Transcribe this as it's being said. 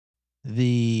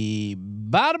The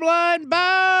Bottom Line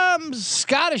Bombs,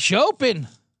 Scottish Open,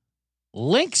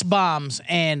 Lynx Bombs,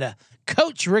 and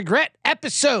Coach Regret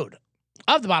episode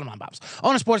of the Bottom Line Bombs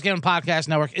on the Sports Gambling Podcast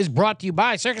Network is brought to you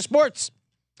by Circus Sports.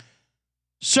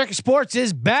 Circus Sports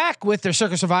is back with their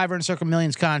Circus Survivor and Circle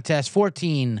Millions contest.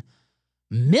 $14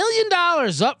 million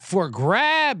up for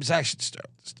grabs. I should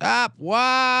stop,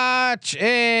 watch,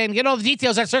 and get all the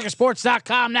details at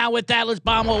circusports.com. Now with that, let's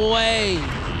bomb away.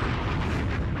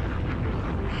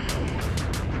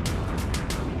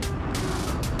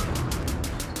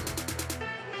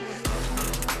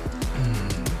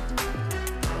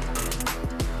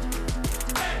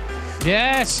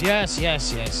 Yes.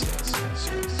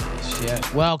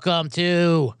 Welcome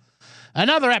to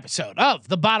another episode of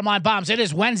the Bottom Line Bombs. It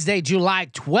is Wednesday, July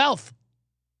 12th,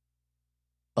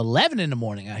 11 in the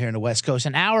morning out here in the West Coast,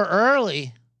 an hour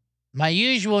early. My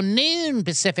usual noon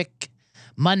Pacific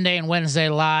Monday and Wednesday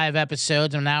live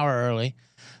episodes, an hour early,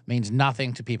 means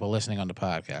nothing to people listening on the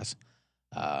podcast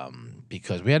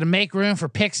because we had to make room for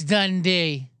Picks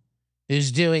Dundee,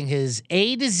 who's doing his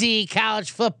A to Z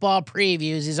college football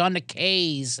previews. He's on the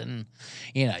K's, and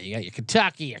you got your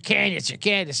Kentucky, your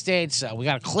Kansas State. So we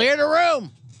got to clear the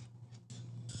room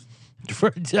for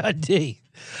Dundee.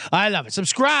 I love it.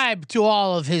 Subscribe to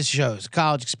all of his shows: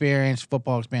 College Experience,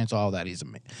 Football Experience, all that. He's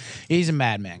a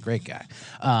madman, great guy.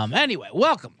 Anyway,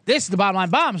 welcome. This is the Bottom Line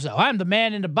Bombs, though. I'm the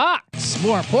man in the box.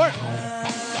 More importantly,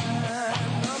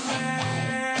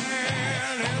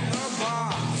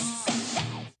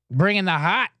 bringing the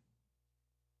hot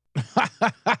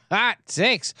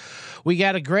takes. We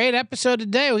got a great episode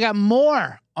today. We got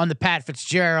more on the Pat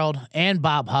Fitzgerald and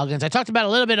Bob Huggins. I talked about it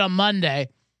a little bit on Monday,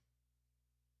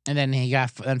 and then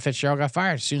Fitzgerald got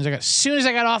fired as soon as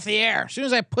I got off the air, as soon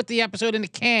as I put the episode in the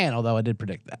can. Although I did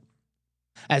predict that,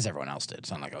 as everyone else did.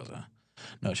 It's not like I was a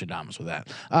Nostradamus with that.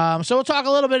 So we'll talk a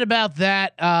little bit about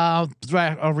that. I'll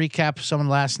recap some of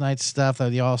last night's stuff,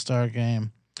 the All-Star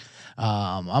game.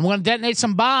 I'm going to detonate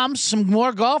some bombs, some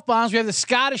more golf bombs. We have the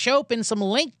Scottish Open, some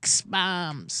Lynx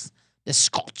bombs. The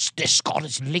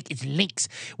Scottish Lynx,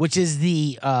 which is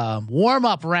the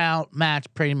warm-up round match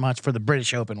pretty much for the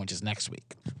British Open, which is next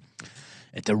week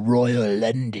at the Royal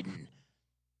London.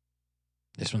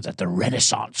 This one's at the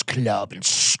Renaissance Club in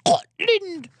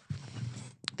Scotland.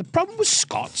 The problem with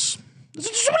Scots is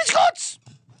there's so many Scots.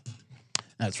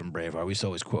 That's from Braveheart. We used to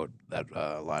always quote that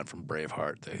line from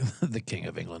Braveheart. The King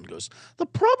of England goes, "The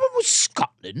problem with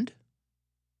Scotland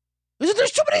is that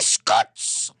there's too many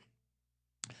Scots."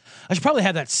 I should probably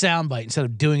have that soundbite instead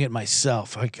of doing it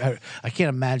myself. I can't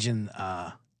imagine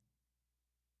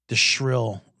the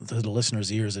shrill to the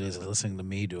listener's ears it is listening to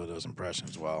me do those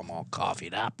impressions while I'm all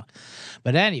coffeeed up.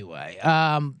 But anyway,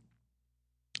 I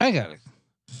got it.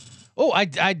 Oh, I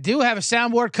do have a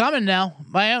soundboard coming now.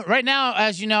 My own, right now, I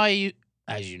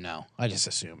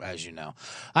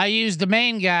use the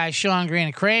main guy, Sean Green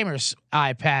and Kramer's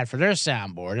iPad for their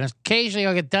soundboard. And occasionally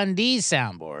I'll get Dundee's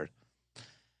soundboard.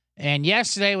 And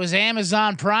yesterday was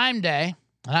Amazon Prime Day,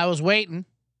 and I was waiting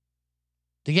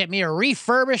to get me a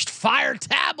refurbished Fire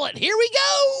tablet. Here we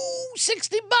go.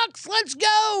 $60. Let's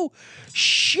go.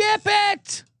 Ship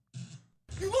it.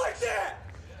 You like that?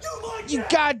 You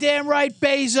goddamn right,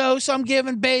 Bezos. I'm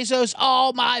giving Bezos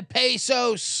all my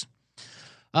pesos.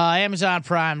 Amazon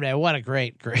Prime Day. What a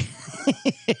great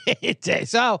day.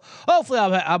 So hopefully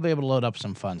I'll be able to load up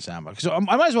some fun soundbox. So I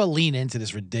might as well lean into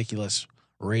this ridiculous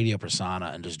radio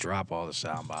persona and just drop all the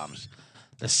sound bombs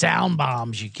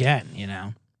you can,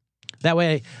 That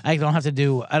way I don't have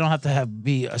to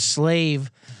be a slave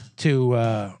to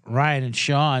Ryan and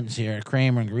Sean's here,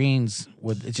 Kramer and Green's.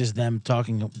 It's just them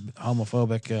talking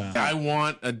homophobic. I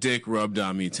want a dick rubbed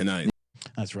on me tonight.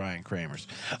 That's Ryan Kramer's.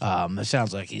 It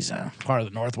sounds like he's part of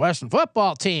the Northwestern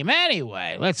football team.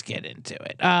 Anyway, let's get into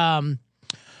it.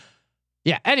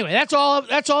 Anyway, that's all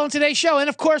in today's show. And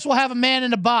of course, we'll have a man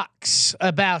in the box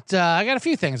about, I got a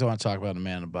few things I want to talk about in the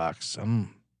man in the box.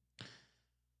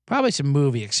 Probably some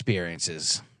movie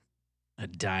experiences, a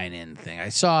dine-in thing. I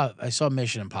saw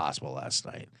Mission Impossible last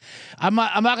night. I'm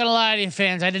not going to lie to you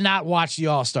fans. I did not watch the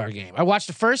All-Star game. I watched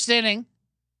the first inning,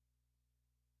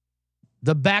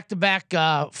 the back-to-back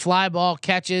fly ball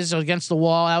catches against the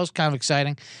wall. That was kind of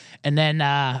exciting. And then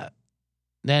that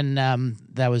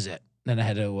was it. Then I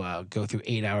had to go through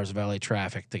 8 hours of LA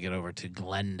traffic to get over to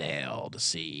Glendale to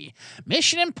see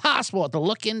Mission Impossible at the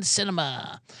Look-In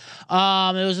Cinema.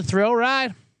 It was a thrill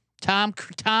ride. Tom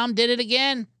did it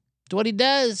again. It's what he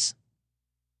does.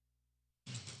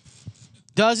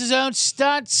 Does his own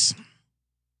stunts.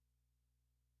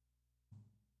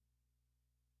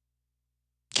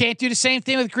 Can't do the same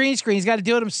thing with green screen. He's got to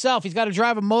do it himself. He's got to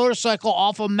drive a motorcycle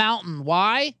off a mountain.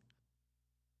 Why?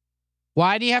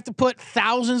 Why do you have to put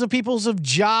thousands of people's of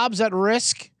jobs at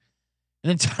risk? An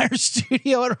entire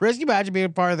studio at risk? Imagine being a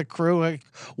part of the crew. Like,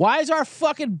 why is our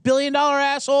fucking $1 billion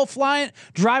asshole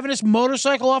driving this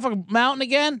motorcycle off a mountain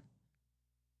again?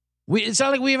 It's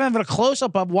not like we even have a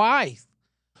close-up of why.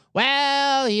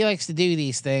 Well, he likes to do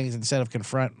these things instead of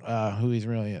confront who he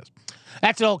really is.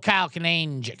 That's an old Kyle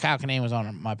Kinane. Kyle Kinane was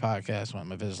on my podcast,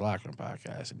 my Visit Locker Room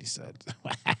podcast, and he said,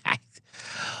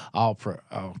 I'll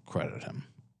credit him.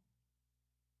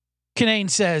 Kinane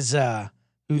says,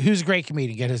 who's a great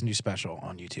comedian, get his new special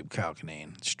on YouTube, Kyle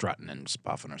Kinane, strutting and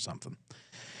spuffing or something.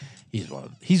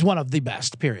 He's one of the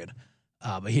best, period.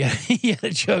 But he had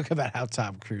a joke about how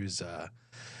Tom Cruise,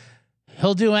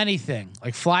 he'll do anything,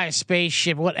 like fly a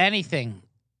spaceship, anything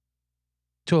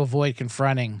to avoid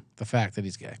confronting the fact that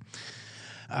he's gay.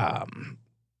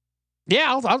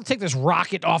 Yeah, I'll take this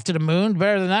rocket off to the moon.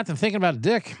 Better than that than thinking about a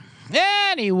dick.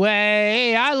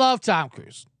 Anyway, I love Tom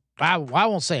Cruise. I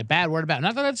won't say a bad word about him.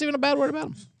 Not that that's even a bad word about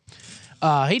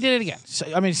him. He did it again.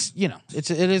 So, I mean,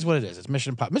 it is what it is. It's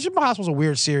Mission Impossible. Mission Impossible is a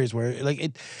weird series where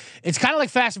it's kind of like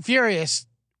Fast and Furious,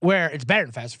 where it's better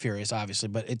than Fast and Furious, obviously,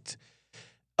 but it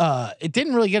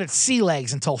didn't really get its sea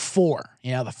legs until 4.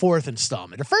 The fourth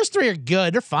installment. The first 3 are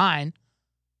good. They're fine.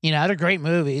 They're great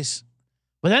movies.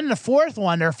 But then the fourth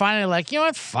one, they're finally like, you know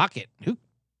what? Fuck it.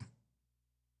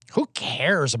 Who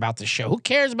cares about the show? Who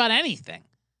cares about anything?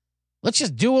 Let's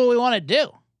just do what we want to do.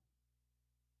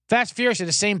 Fast and Furious are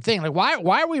the same thing. Like,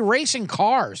 why are we racing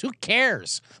cars? Who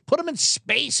cares? Put them in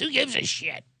space. Who gives a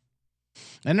shit?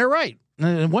 And they're right.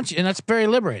 And that's very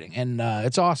liberating. And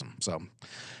it's awesome. So,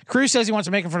 Cruise says he wants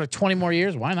to make it for 20 more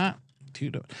years. Why not?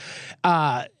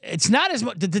 It's not as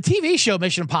much. The TV show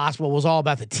Mission Impossible was all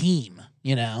about the team.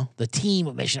 The team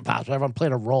of Mission Impossible. Everyone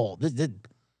played a role.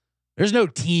 There's no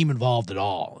team involved at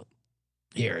all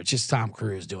here. It's just Tom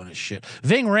Cruise doing his shit.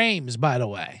 Ving Rhames, by the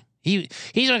way, he's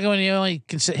not going to only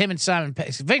consider him and Simon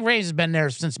Pegg. Ving Rhames has been there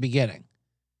since the beginning.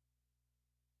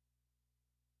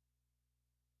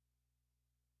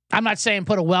 I'm not saying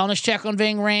put a wellness check on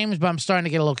Ving Rhames, but I'm starting to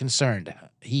get a little concerned.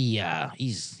 He's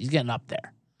getting up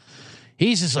there.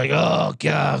 He's just like, oh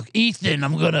God, Ethan,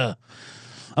 I'm gonna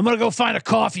go find a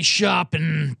coffee shop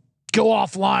and go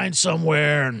offline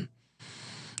somewhere, and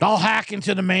I'll hack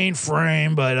into the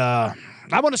mainframe, but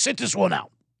I want to sit this one out.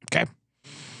 Okay,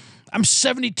 I'm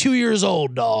 72 years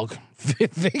old, dog.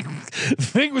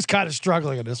 Ving was kind of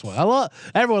struggling in this one.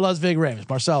 Everyone loves Ving Rhames,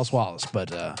 Marcellus Wallace,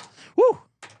 but woo.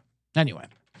 Anyway.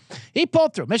 He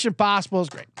pulled through. Mission Impossible is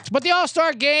great. But the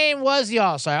All-Star game was the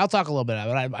All-Star. I'll talk a little bit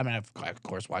about it. I of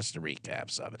course, watched the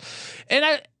recaps of it.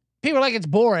 And people are like, it's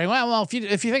boring. Well, if you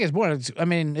think it's boring,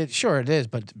 sure it is,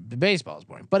 but baseball is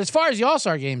boring. But as far as the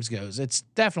All-Star games goes, it's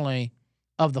definitely,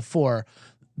 of the 4,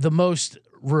 the most,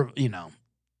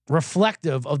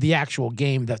 reflective of the actual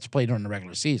game that's played during the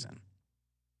regular season.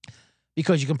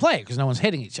 Because you can play it because no one's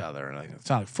hitting each other. It's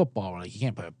not like football where you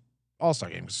can't play an All-Star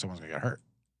game because someone's going to get hurt.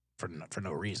 For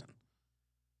no reason.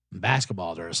 In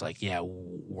basketball, they're just like, yeah,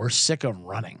 we're sick of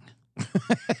running.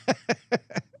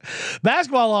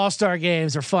 Basketball All-Star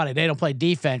games are funny. They don't play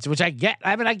defense, which I get.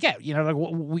 I get. We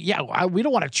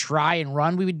don't want to try and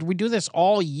run. We do this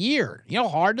all year. You know how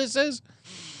hard this is?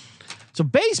 So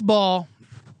baseball,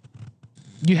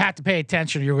 you have to pay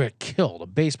attention or you're going to get killed. The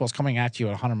baseball's coming at you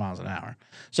at 100 miles an hour.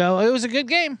 So it was a good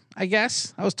game, I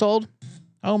guess. I was told.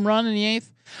 Home run in the 8th.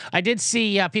 I did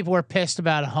see people were pissed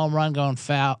about a home run going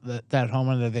foul. That home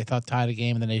run that they thought tied a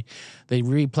game, and then they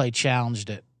replay challenged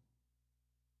it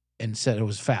and said it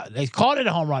was foul. They called it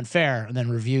a home run fair, and then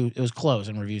it was close,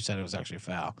 and review said it was actually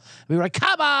foul. We were like,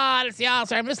 come on, it's the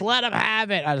All-Star. Just let him have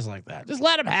it. I just like that. Just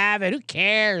let him have it. Who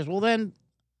cares? Well, then,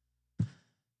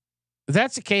 if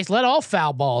that's the case, let all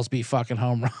foul balls be fucking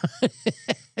home run.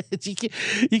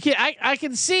 You can't. I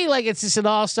can see like it's just an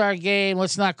All-Star game.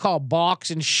 Let's not call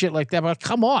balks and shit like that. But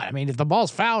come on, if the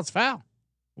ball's foul, it's foul.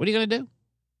 What are you gonna do?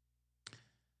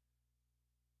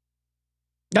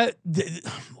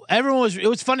 It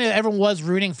was funny that everyone was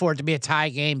rooting for it to be a tie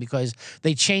game because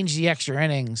they changed the extra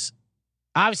innings.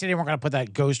 Obviously, they weren't going to put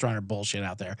that ghost runner bullshit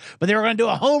out there, but they were going to do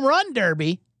a home run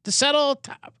derby to settle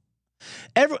top.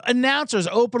 Every announcers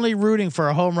openly rooting for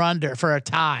a home run for a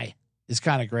tie is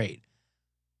kind of great.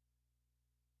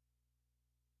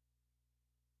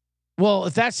 Well,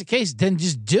 if that's the case, then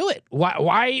just do it.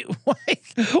 Why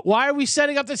are we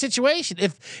setting up the situation?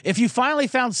 If you finally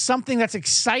found something that's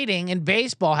exciting in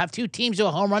baseball, have 2 teams do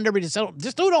a home run derby to settle.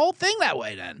 Just do the whole thing that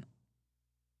way. Then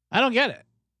I don't get it.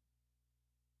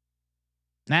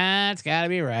 Nah, it's got to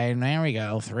be right. There we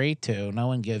go. 3-2. No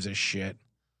one gives a shit.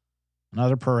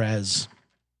 Another Perez.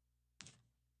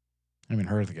 I haven't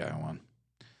even heard the guy won.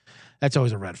 That's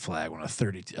always a red flag when a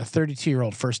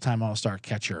 32-year-old first-time All-Star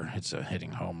catcher hits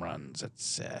hitting home runs.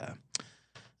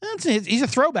 He's a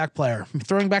throwback player,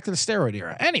 throwing back to the steroid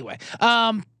era. Anyway,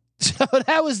 so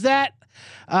that was that.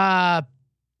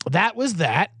 That was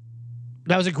that.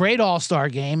 That was a great All-Star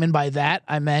game, and by that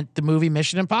I meant the movie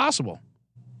Mission Impossible,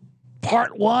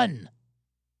 Part 1.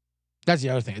 That's the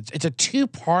other thing. It's a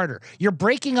two-parter. You're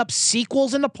breaking up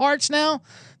sequels into parts now.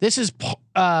 This is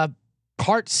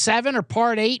Part 7 or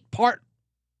Part 8,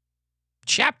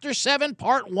 Chapter 7,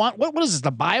 Part 1. What is this,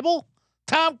 the Bible?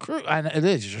 Tom Cruise. It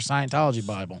is. It's your Scientology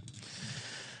Bible.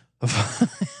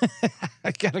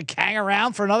 I gotta hang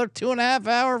around for another 2.5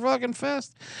 hour fucking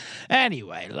fest.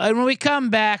 Anyway, when we come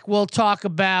back, we'll talk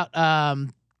about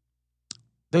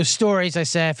those stories I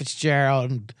said,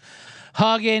 Fitzgerald and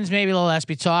Huggins, maybe a little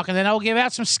SB talk, and then I'll give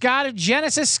out some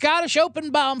Genesis Scottish Open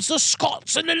bombs, the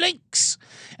Scots and the Lynx,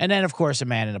 and then of course a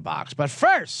man in a box. But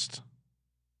first,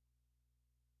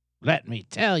 let me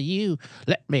tell you,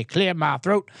 let me clear my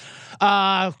throat.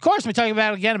 Of course, we're talking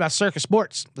about Circa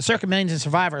Sports. The Circa Millions and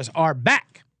Survivors are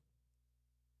back.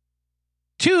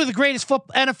 2 of the greatest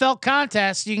NFL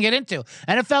contests you can get into.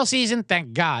 NFL season,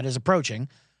 thank God, is approaching.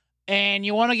 And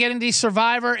you want to get into these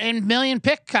Survivor and Million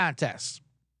Pick contests.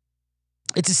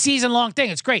 It's a season-long thing.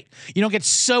 It's great. You don't get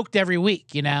soaked every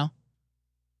week, you know?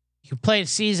 You can play it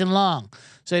season long.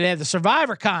 So they have the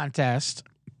Survivor contest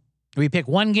where you pick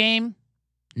one game,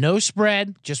 no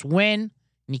spread, just win,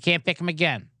 and you can't pick them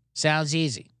again. Sounds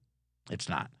easy. It's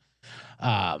not.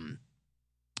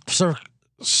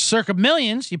 Circa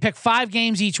Millions, you pick 5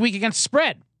 games each week against the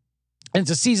spread. And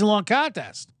it's a season-long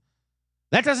contest.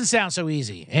 That doesn't sound so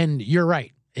easy. And you're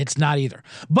right. It's not either.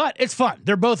 But it's fun.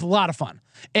 They're both a lot of fun.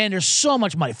 And there's so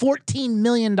much money. $14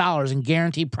 million in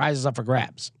guaranteed prizes up for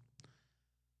grabs.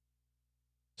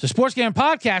 So Sports Gambling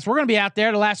Podcast, we're going to be out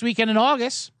there the last weekend in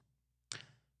August.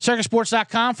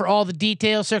 Circasports.com for all the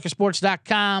details.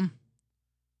 Circasports.com.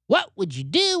 What would you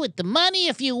do with the money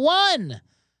if you won?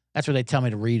 That's what they tell me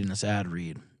to read in this ad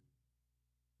read.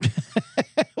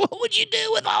 What would you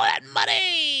do with all that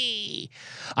money?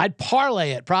 I'd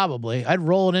parlay it probably. I'd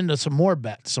roll it into some more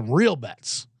bets, some real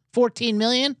bets. 14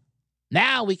 million.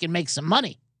 Now we can make some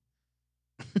money.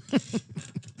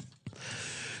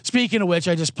 Speaking of which,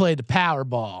 I just played the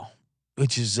Powerball,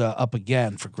 which is up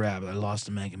again for grab. I lost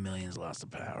the Mega Millions, lost the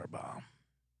Powerball.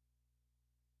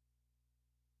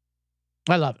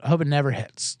 I love it. I hope it never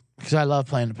hits because I love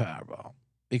playing the Powerball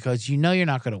because you know you're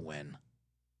not going to win.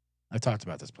 I've talked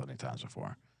about this plenty of times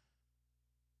before.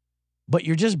 But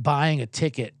you're just buying a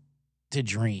ticket to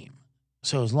dream.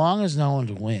 So as long as no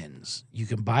one wins, you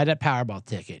can buy that Powerball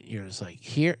ticket. You're just like,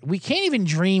 here, we can't even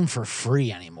dream for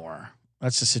free anymore.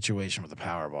 That's the situation with the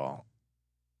Powerball.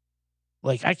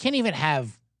 Like, I can't even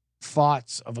have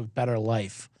thoughts of a better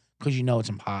life because you know it's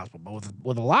impossible. But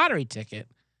with a lottery ticket,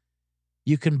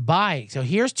 you can buy it. So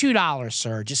here's $2,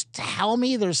 sir. Just tell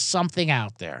me there's something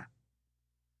out there.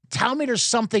 Tell me there's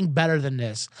something better than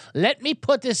this. Let me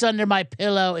put this under my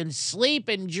pillow and sleep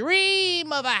and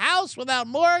dream of a house without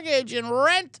mortgage and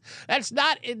rent that's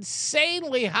not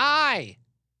insanely high.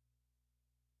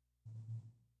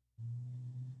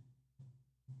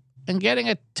 And getting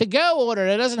a to-go order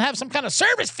that doesn't have some kind of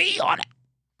service fee on it.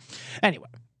 Anyway.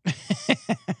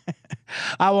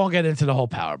 I won't get into the whole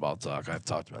Powerball talk. I've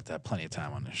talked about that plenty of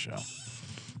time on this show.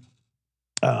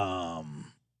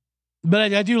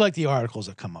 But I do like the articles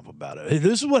that come up about it. Hey,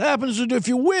 this is what happens if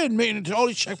you win. Man, all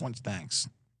these check ones. Thanks.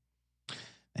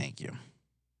 Thank you.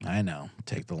 I know.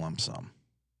 Take the lump sum.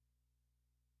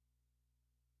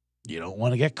 You don't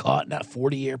want to get caught in that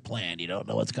 40-year plan. You don't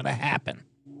know what's going to happen.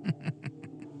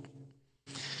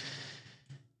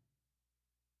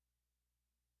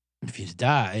 If you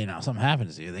die, you know, something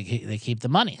happens to you, they keep the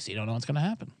money, so you don't know what's going to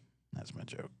happen. That's my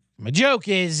joke. My joke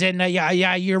is, and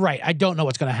yeah, you're right. I don't know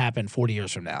what's going to happen 40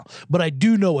 years from now, but I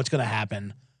do know what's going to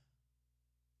happen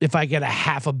if I get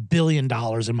 $500 million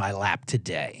in my lap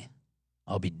today.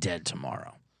 I'll be dead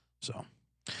tomorrow. So,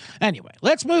 anyway,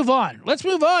 let's move on. Let's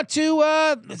move on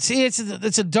to see. It's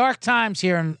a dark times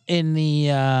here in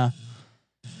the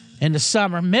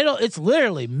summer. It's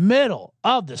literally middle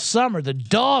of the summer. The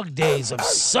dog days of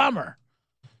summer.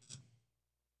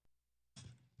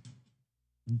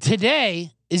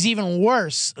 Today is even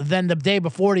worse than the day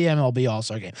before the MLB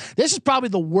All-Star game. This is probably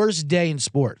the worst day in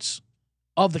sports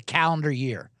of the calendar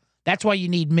year. That's why you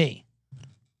need me,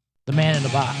 the man in the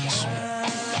box.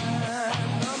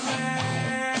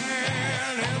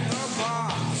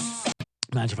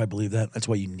 Imagine if I believe that. That's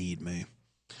why you need me.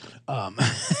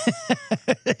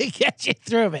 Get you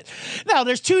through it. Now,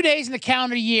 there's 2 days in the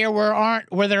calendar year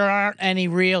where there aren't any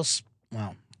real,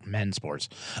 well, men's sports,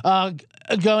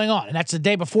 going on. And that's the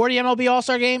day before the MLB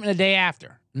All-Star game and the day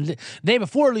after. The day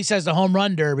before at least has the home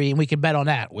run derby, and we can bet on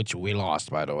that, which we lost,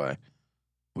 by the way.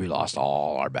 We lost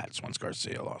all our bets once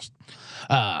Garcia lost.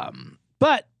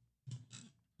 But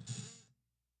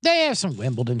they have some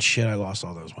Wimbledon shit. I lost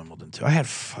all those Wimbledon too. I had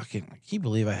fucking, can you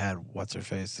believe I had what's her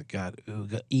face that got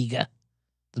Iga,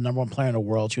 the number one player in the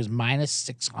world. She was minus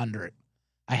 600.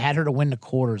 I had her to win the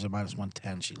quarters at minus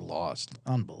 110. She lost.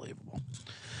 Unbelievable.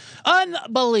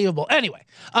 Anyway,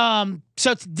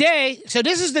 so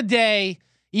this is the day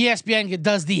ESPN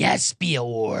does the ESPY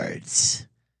Awards,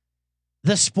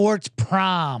 the sports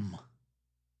prom.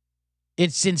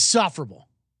 It's insufferable.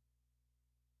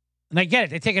 And I get it.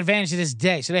 They take advantage of this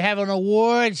day. So they have an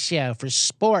award show for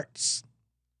sports.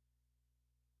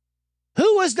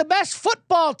 Who was the best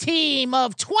football team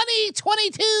of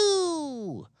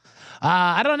 2022?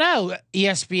 I don't know,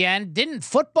 ESPN. Didn't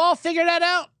football figure that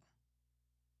out?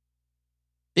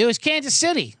 It was Kansas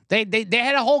City. They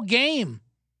had a whole game.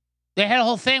 They had a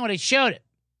whole thing when they showed it.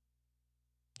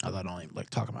 Although I don't even like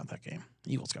talking about that game.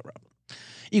 Eagles got robbed.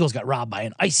 Eagles got robbed by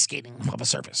an ice skating of a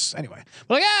surface. Anyway,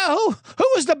 but like, yeah, who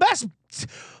was the best?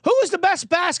 Who was the best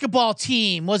basketball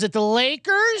team? Was it the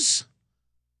Lakers,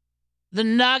 the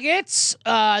Nuggets,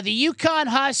 the Yukon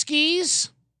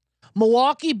Huskies,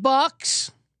 Milwaukee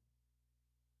Bucks,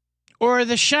 or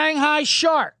the Shanghai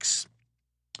Sharks?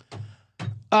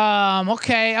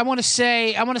 Okay, I want to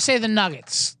say the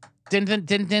Nuggets. Didn't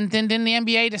the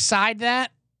NBA decide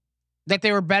that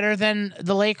they were better than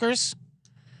the Lakers?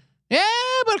 Yeah,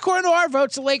 but according to our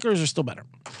votes, the Lakers are still better.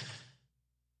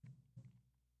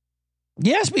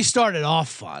 The ESPY started off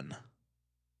fun.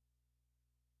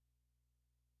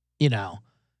 You know,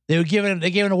 they gave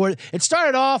an award. It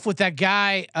started off with that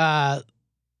guy,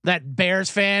 that Bears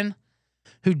fan,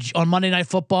 who on Monday Night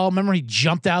Football, remember he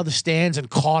jumped out of the stands and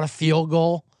caught a field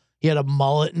goal. He had a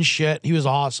mullet and shit. He was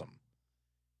awesome.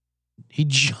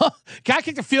 Guy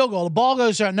kicked a field goal. The ball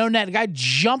goes out, no net. The guy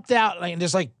jumped out and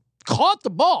just like caught the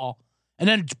ball and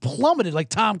then plummeted like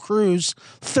Tom Cruise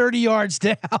 30 yards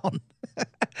down.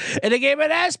 And they gave him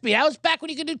an ESPY. That was back when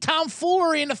you could do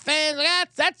tomfoolery in the fans.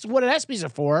 Like, that's what ESPYs are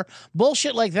for.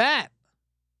 Bullshit like that.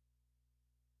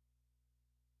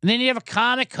 And then you have a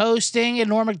comic hosting and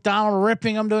Norm Macdonald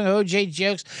ripping them, doing OJ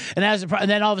jokes. And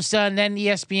then all of a sudden, then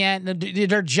ESPN,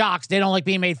 they're jocks. They don't like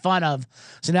being made fun of.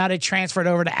 So now they transferred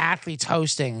over to athletes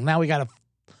hosting. Now we got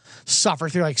to suffer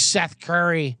through like Seth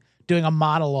Curry doing a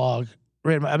monologue.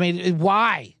 I mean,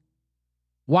 why?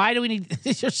 Why do we need?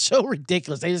 They're so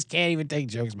ridiculous. They just can't even take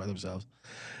jokes by themselves.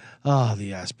 Oh,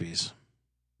 the ESPYs.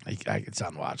 It's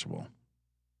unwatchable.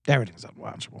 Everything's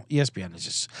unwatchable.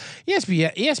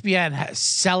 ESPN has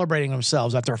celebrating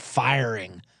themselves after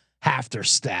firing half their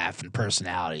staff and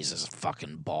personalities is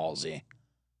fucking ballsy.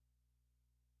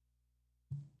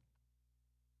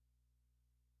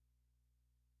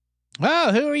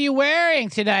 Oh, who are you wearing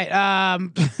tonight?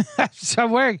 So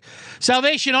I'm wearing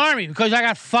Salvation Army because I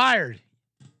got fired.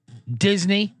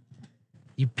 Disney,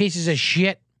 you pieces of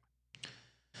shit.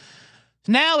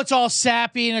 Now it's all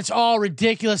sappy and it's all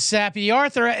ridiculous sappy.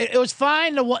 It was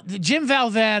fine. Jim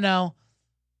Valvano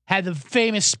had the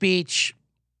famous speech.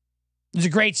 It was a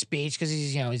great speech because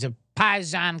he's a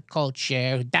Paisan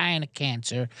co-chair who's dying of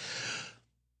cancer.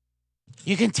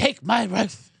 You can take my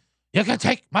breath. You can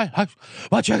take my life,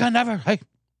 but you can never take.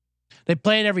 They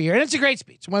play it every year, and it's a great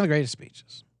speech. One of the greatest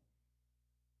speeches.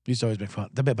 Used to always make fun.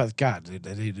 But God,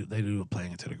 they do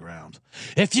playing it to the ground.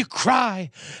 If you cry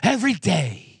every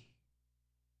day,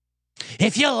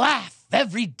 if you laugh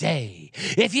every day,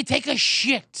 if you take a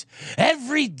shit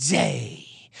every day,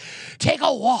 take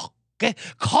a walk,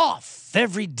 cough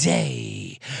every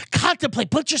day, contemplate,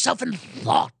 put yourself in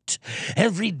thought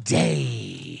every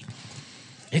day,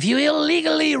 if you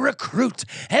illegally recruit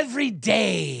every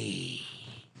day,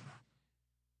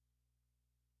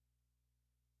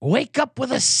 wake up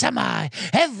with a semi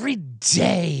every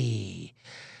day,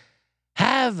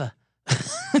 have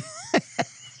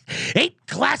 8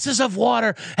 glasses of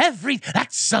water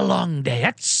that's a long day.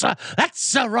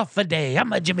 That's a rough a day.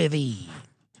 I'm a Jimmy V.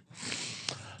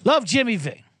 Love Jimmy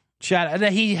V. Shout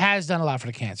out. He has done a lot for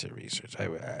the cancer research.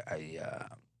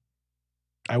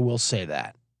 I will say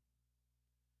that.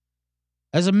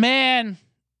 As a man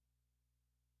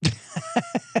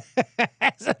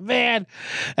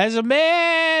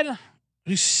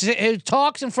who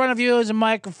talks in front of you as a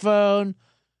microphone,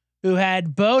 who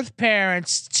had both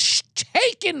parents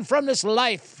taken from this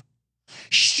life,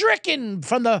 stricken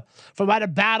by the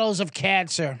battles of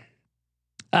cancer.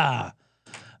 I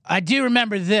do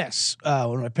remember this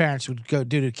when my parents would go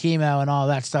do the chemo and all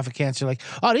that stuff of cancer. Like,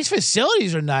 oh, these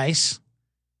facilities are nice.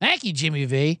 Thank you, Jimmy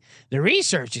V. The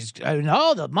research is,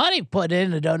 all the money put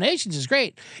in, the donations is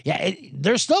great. Yeah,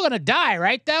 they're still going to die,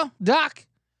 right, though, Doc?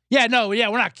 Yeah,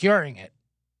 we're not curing it.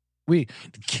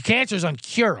 Cancer is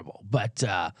uncurable, but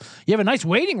you have a nice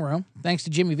waiting room, thanks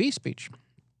to Jimmy V's speech.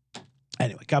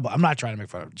 Anyway, God bless. I'm not trying to make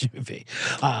fun of Jimmy V.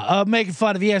 I'm making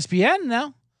fun of ESPN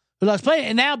now. Who loves playing?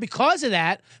 And now because of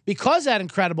that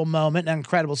incredible moment, and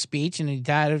incredible speech, and he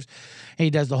does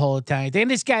the whole Italian thing.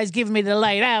 And this guy's giving me the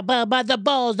light out, but the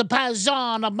balls, the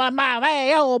paisano,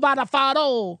 hey, oh,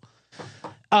 faro.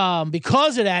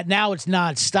 Because of that, now it's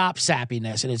non-stop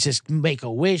sappiness, and it's just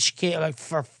Make-A-Wish kid. Like,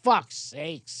 for fuck's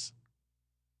sakes.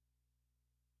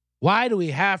 Why do we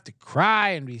have to cry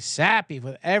and be sappy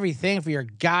with everything for your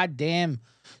goddamn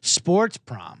sports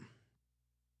prom?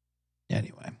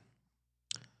 Anyway.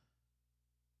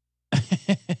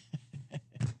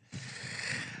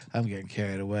 I'm getting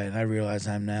carried away, and I realize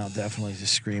I'm now definitely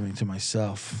just screaming to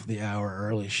myself the hour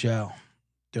early show,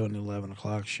 doing the 11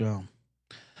 o'clock show.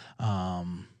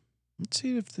 Let's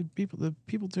see if the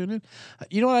people tune in.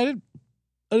 You know what?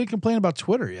 I didn't complain about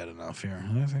Twitter yet enough here.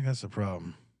 I think that's the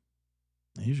problem.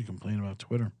 I usually complain about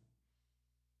Twitter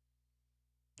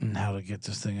and how to get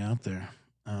this thing out there.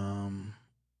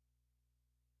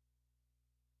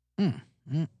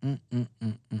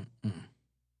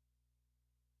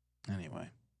 Anyway,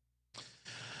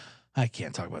 I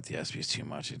can't talk about the ESPYs too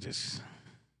much.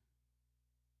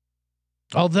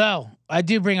 Although I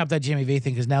do bring up that Jimmy V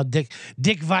thing because now Dick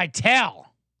Vitale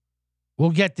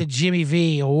will get the Jimmy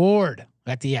V award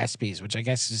at the ESPYs, which I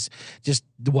guess is just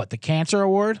the cancer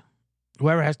award.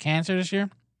 Whoever has cancer this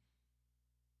year,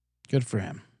 good for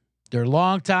him. They're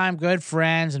longtime good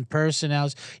friends and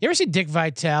personnels. You ever see Dick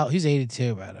Vitale? He's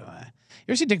 82, by the way. You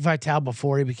ever see Dick Vitale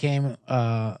before he became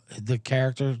the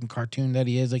character and cartoon that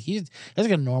he is? Like, he has like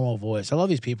a normal voice. I love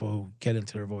these people who get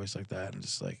into their voice like that and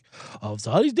just like, oh,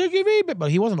 he's Dickie V,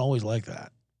 but he wasn't always like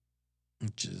that,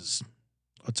 which is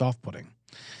what's off-putting.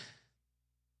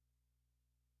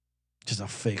 Just a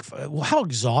fake. Well, how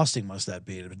exhausting must that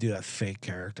be to do that fake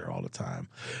character all the time?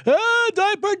 Oh,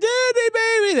 diaper daddy,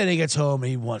 baby. Then he gets home and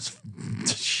he wants.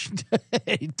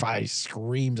 He probably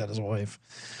screams at his wife.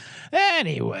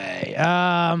 Anyway,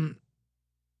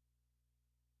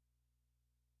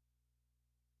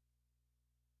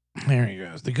 there he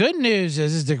goes. The good news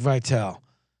is Dick Vitale.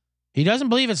 He doesn't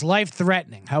believe it's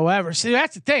life-threatening. However, see,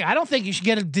 that's the thing. I don't think you should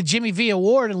get the Jimmy V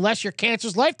award unless your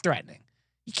cancer's life-threatening.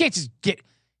 You can't just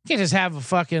have a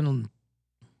fucking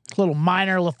little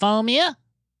minor lymphoma.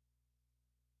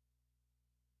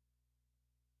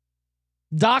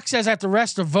 Doc says I have to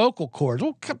rest the vocal cords.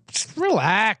 Oh,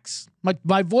 relax.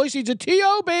 My voice needs a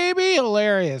T.O., baby.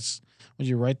 Hilarious. Would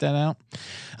you write that out?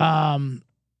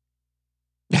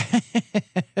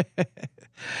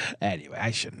 Anyway,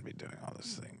 I shouldn't be doing all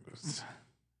this thing.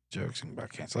 Jokes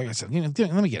about cancer. Like I said,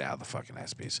 let me get out of the fucking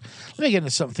ESPYs. Let me get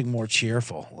into something more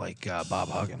cheerful, like Bob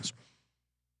Huggins.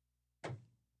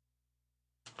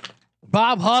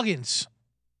 Bob Huggins.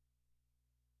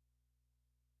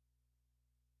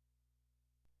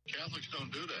 Catholics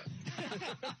don't do that.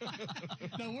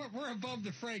 No, we're above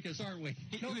the fracas, aren't we?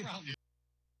 No problem.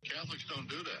 Catholics don't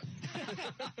do that.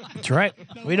 That's right.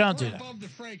 No, we don't do we're that. above the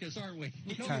fracas, aren't we?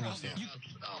 No Kind problem. of.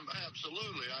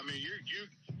 Absolutely. I mean,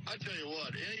 I tell you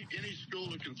what, any school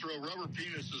that can throw rubber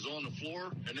penises on the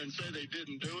floor and then say they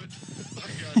didn't do it, my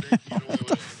God, they can get away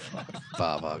with it.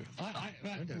 Bob Huggins.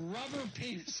 Rubber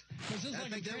penis. Was this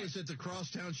like that was at the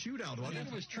Crosstown shootout, I wasn't think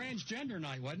it? it was transgender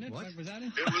night, wasn't it? What? Was that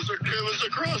it? It was a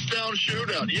crosstown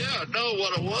shootout. Yeah, no,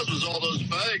 what it was all those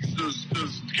fags, those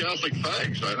Catholic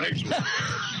fags, I think.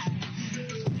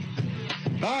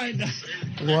 All right.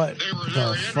 What They were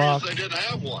the fuck? They didn't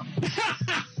have one.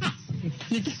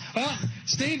 Well,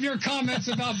 Steve, your comments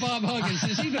about Bob Huggins.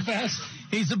 Is he the best?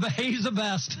 He's the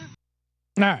best.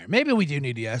 All right, maybe we do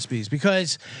need the ESPYs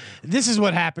because this is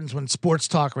what happens when sports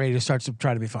talk radio starts to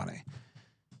try to be funny.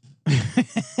 He's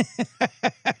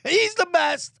the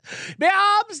best.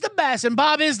 Bob's the best, and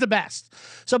Bob is the best.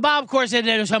 So Bob, of course, did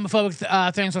those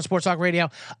homophobic things on Sports Talk Radio.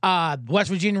 West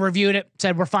Virginia reviewed it,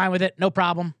 said we're fine with it, no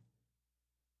problem.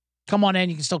 Come on in,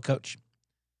 you can still coach.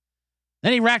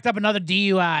 Then he racked up another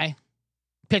DUI.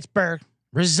 Pittsburgh,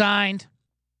 resigned.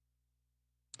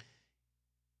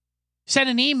 Sent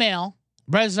an email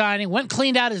resigning, went and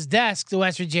cleaned out his desk to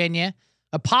West Virginia,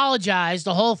 apologized,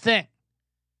 the whole thing.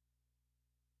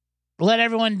 Let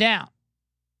everyone down.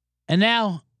 And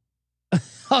now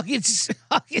Huggins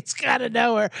out of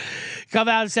nowhere come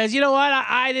out and says, you know what?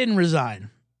 I didn't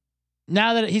resign.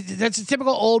 Now that that's a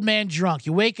typical old man drunk.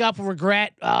 You wake up with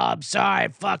regret. Oh, I'm sorry, I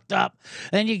fucked up.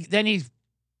 Then you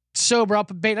sober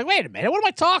up a bit. Like, wait a minute, what am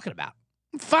I talking about?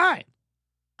 I'm fine.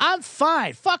 I'm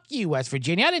fine. Fuck you, West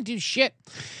Virginia. I didn't do shit.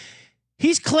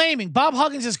 Bob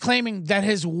Huggins is claiming that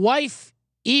his wife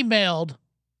emailed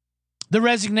the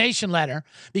resignation letter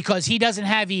because he doesn't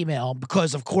have email,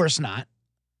 because of course not.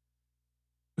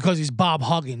 Because he's Bob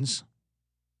Huggins,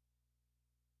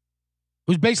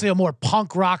 who's basically a more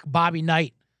punk rock Bobby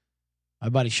Knight. My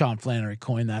buddy Sean Flannery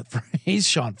coined that phrase.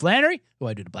 Sean Flannery, who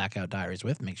I do the Blackout Diaries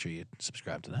with. Make sure you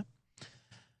subscribe to that.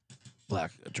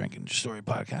 Black Drinking Story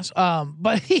podcast.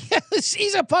 But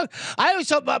he's a punk. I always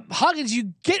thought about Huggins,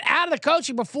 you get out of the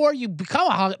coaching before you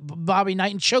become a Bobby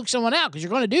Knight and choke someone out, because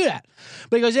you're going to do that.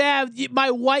 But he goes, yeah,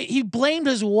 my wife, he blamed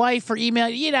his wife for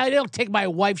emailing. You know, they don't take my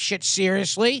wife shit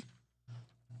seriously.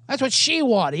 That's what she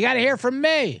wanted. You got to hear from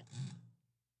me.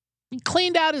 He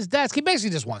cleaned out his desk. He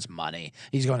basically just wants money.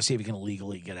 He's going to see if he can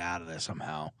legally get out of this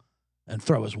somehow and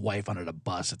throw his wife under the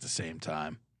bus at the same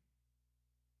time.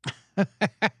 Then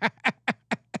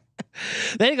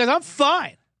he goes, I'm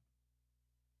fine.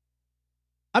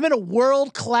 I'm in a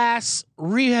world-class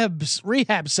rehab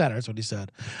center. That's what he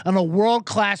said. I'm a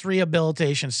world-class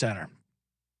rehabilitation center.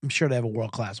 I'm sure they have a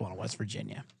world-class one in West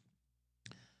Virginia.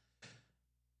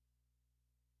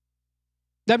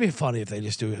 That'd be funny if they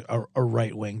just do a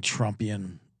right-wing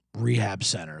Trumpian rehab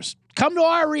centers. Come to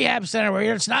our rehab center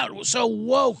where it's not so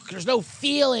woke. There's no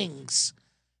feelings.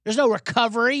 There's no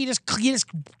recovery. You just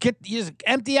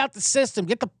empty out the system.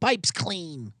 Get the pipes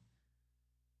clean.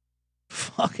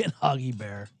 Fucking Huggy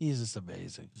Bear. He's just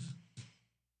amazing.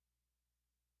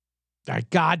 Our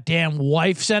goddamn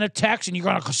wife sent a text, and you're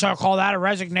going to call that a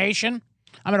resignation?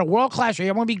 I'm in a world-class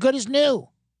area. I'm going to be good as new.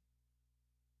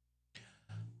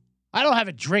 I don't have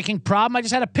a drinking problem. I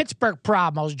just had a Pittsburgh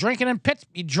problem. I was drinking in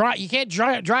Pittsburgh. You can't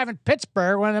drive in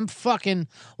Pittsburgh, one of them fucking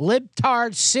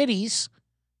libtard cities.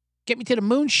 Get me to the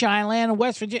moonshine land in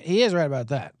West Virginia. He is right about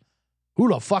that. Who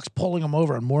the fuck's pulling him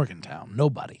over in Morgantown?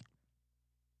 Nobody.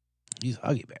 He's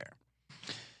Huggy Bear.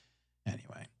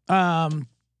 Anyway,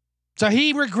 so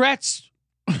he regrets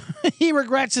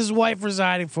his wife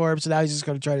resigning for him, so now he's just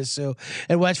going to try to sue.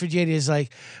 And West Virginia is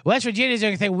like, West Virginia is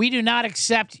going to say, we do not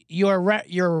accept your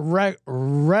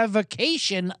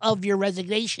revocation of your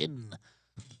resignation.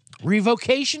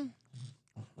 Revocation?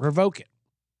 Revoke it.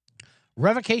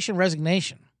 Revocation,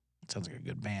 resignation. Sounds like a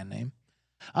good band name.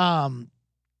 So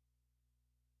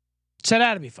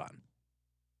that'd be fun.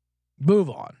 Move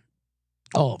on.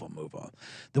 All of them move on.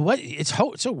 It's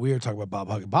so weird talking about Bob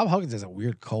Huggins. Bob Huggins has a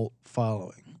weird cult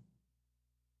following.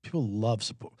 People love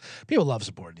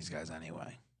supporting these guys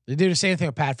anyway. They do the same thing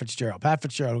with Pat Fitzgerald. Pat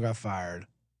Fitzgerald got fired,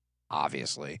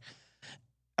 obviously.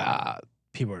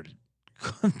 People are.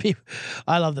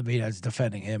 I love the media that's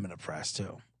defending him in the press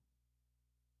too.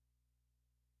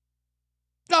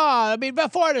 Oh, I mean,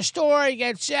 before the story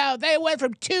gets out, they went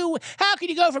from how can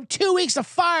you go from 2 weeks to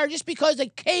fire just because they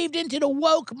caved into the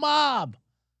woke mob?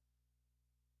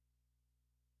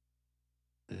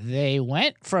 They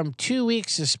went from 2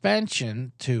 weeks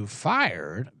suspension to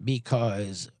fired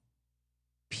because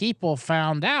people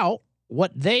found out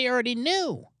what they already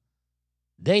knew.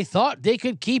 They thought they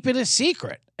could keep it a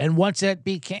secret. And once it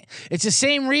became, it's the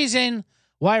same reason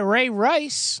why Ray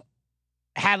Rice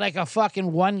had like a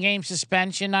fucking 1-game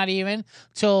suspension, not even,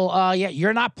 till,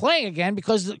 you're not playing again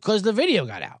because the video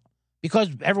got out. Because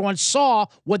everyone saw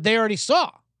what they already saw.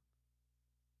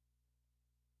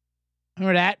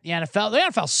 Remember that? The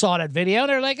NFL saw that video, and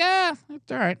they're like,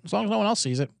 it's all right. As long as no one else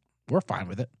sees it, we're fine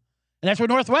with it. And that's what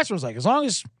Northwestern was like. As long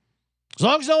as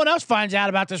no one else finds out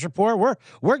about this report,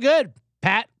 we're good,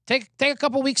 Pat. Take a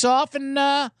couple weeks off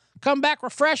and come back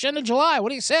refreshed end of July. What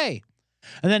do you say?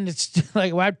 And then it's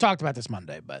like, I talked about this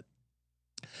Monday, but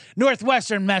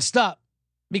Northwestern messed up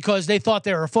because they thought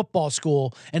they were a football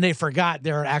school and they forgot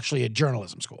they're actually a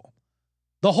journalism school.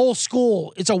 The whole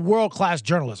school, it's a world-class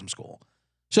journalism school.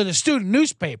 So the student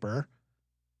newspaper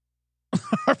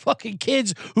are fucking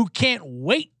kids who can't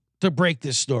wait to break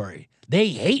this story. They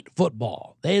hate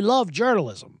football. They love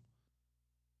journalism.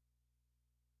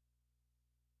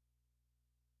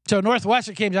 So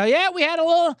Northwestern came down. Yeah, we had a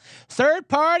little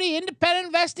third-party independent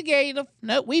investigative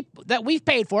that we've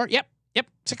paid for. Yep,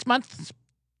 6 months.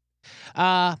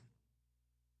 So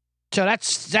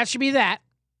that should be that.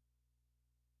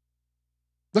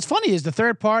 What's funny is the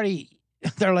third party.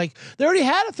 They're like, they already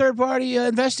had a third-party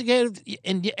investigative,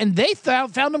 and they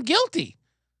found them guilty.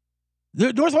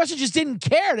 The Northwestern just didn't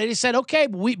care. They just said, okay,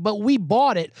 but we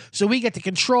bought it, so we get to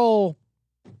control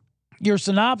your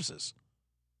synopsis.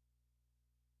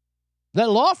 That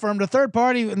law firm, the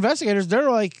third-party investigators, they're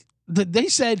like, they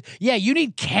said, yeah, you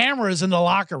need cameras in the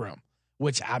locker room,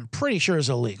 which I'm pretty sure is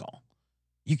illegal.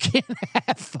 You can't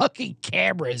have fucking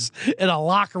cameras in a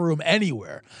locker room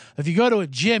anywhere. If you go to a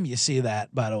gym, you see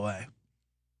that, by the way.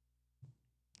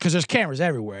 Because there's cameras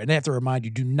everywhere, and they have to remind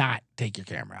you, do not take your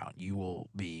camera out. You will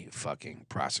be fucking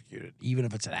prosecuted, even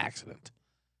if it's an accident.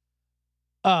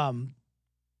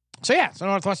 So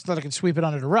Northwestern can sweep it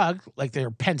under the rug like they're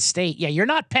Penn State. Yeah, you're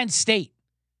not Penn State.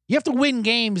 You have to win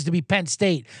games to be Penn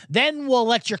State. Then we'll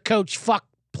let your coach fuck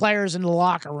players in the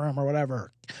locker room or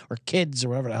whatever, or kids or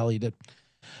whatever the hell he did.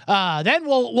 Then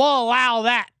we'll allow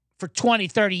that for 20,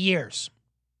 30 years.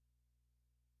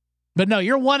 But no,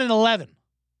 you're 1-11.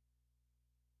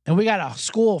 And we got a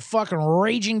school of fucking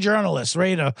raging journalists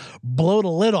ready to blow the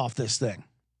lid off this thing.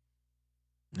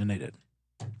 And they did.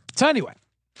 So anyway,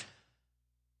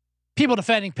 people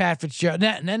defending Pat Fitzgerald.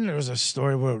 And then there was a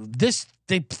story where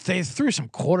they threw some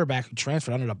quarterback who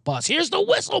transferred under the bus. Here's the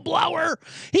whistleblower.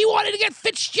 He wanted to get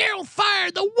Fitzgerald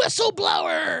fired. The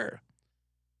whistleblower.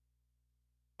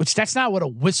 Which that's not what a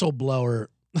whistleblower.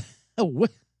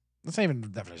 That's not even the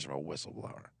definition of a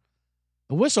whistleblower.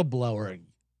 A whistleblower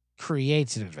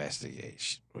creates an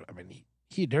investigation. I mean,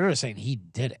 they're just saying he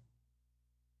did it.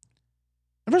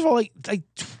 And first of all, like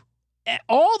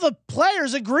all the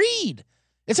players agreed.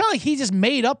 It's not like he just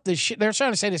made up this shit. They're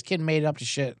trying to say this kid made up the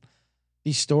shit.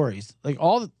 These stories, like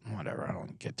whatever. I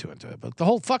don't get too into it, but the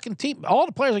whole fucking team, all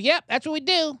the players are like, yep, that's what we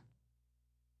do.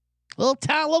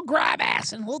 Little grab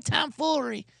ass and little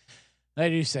tomfoolery. They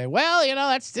do say, well,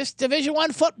 that's just Division I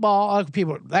football.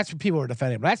 That's what people are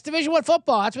defending. But that's Division I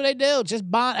football. That's what they do. Just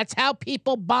bond. That's how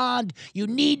people bond. You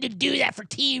need to do that for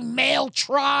team male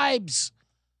tribes.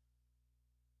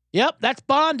 Yep, that's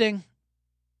bonding.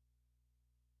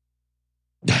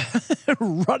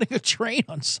 Running a train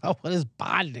on someone is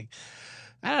bonding.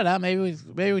 I don't know.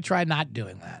 Maybe we try not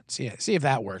doing that. See if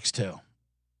that works too.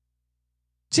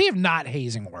 See if not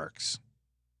hazing works.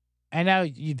 I know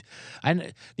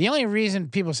the only reason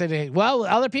people say well,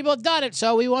 other people have done it,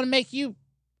 so we want to make you.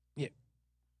 Yeah.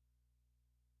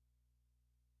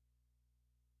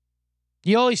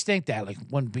 You always think that, like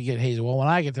when we get hazed. Well, when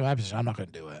I get to my position, I'm not going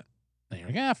to do it. And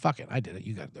you're like, fuck it, I did it.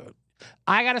 You got to do it.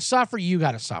 I got to suffer. You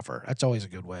got to suffer. That's always a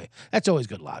good way. That's always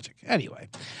good logic. Anyway,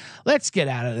 let's get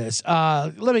out of this.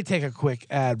 Let me take a quick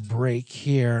ad break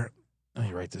here. Let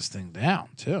me write this thing down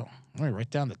too. Let me write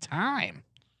down the time.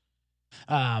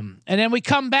 And then we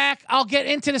come back. I'll get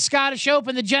into the Scottish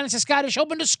Open, the Genesis Scottish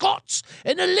Open, the Scots,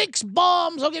 and the Lynx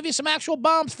bombs. I'll give you some actual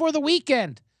bombs for the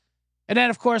weekend. And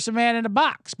then, of course, the man in the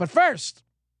box. But first,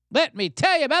 let me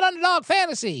tell you about Underdog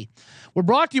Fantasy. We're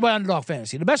brought to you by Underdog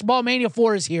Fantasy. The best Ball Mania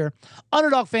 4 is here.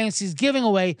 Underdog Fantasy is giving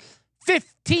away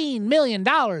 $15 million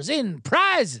in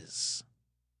prizes.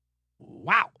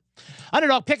 Wow.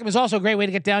 Underdog Pick'em is also a great way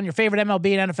to get down your favorite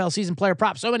MLB and NFL season player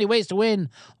props. So many ways to win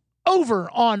over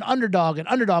on Underdog, and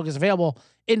Underdog is available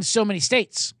in so many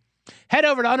states. Head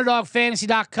over to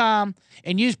UnderdogFantasy.com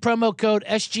and use promo code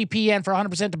SGPN for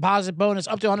 100% deposit bonus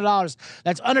up to $100.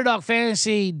 That's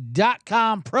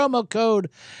UnderdogFantasy.com, promo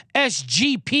code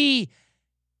SGPN.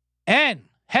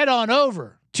 Head on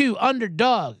over to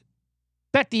Underdog.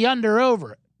 Bet the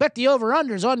under-over. Bet the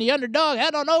over-unders on the Underdog.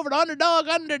 Head on over to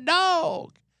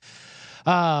Underdog.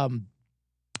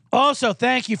 Also,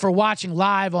 thank you for watching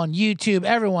live on YouTube.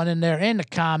 Everyone in there in the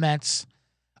comments.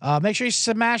 Make sure you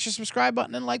smash the subscribe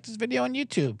button and like this video on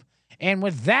YouTube. And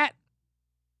with that,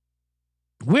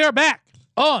 we're back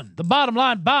on the Bottom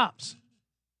Line Bombs.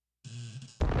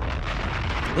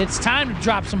 It's time to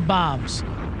drop some bombs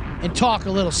and talk a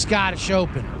little Scottish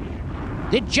Open.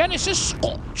 The Genesis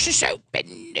Scottish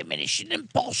Open, the Mission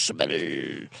Impossible.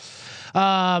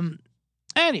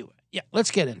 Anyway, yeah,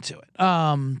 let's get into it.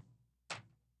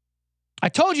 I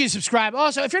told you to subscribe.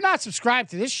 Also, if you're not subscribed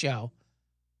to this show,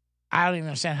 I don't even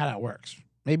understand how that works.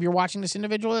 Maybe you're watching this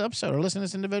individual episode or listening to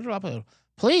this individual episode.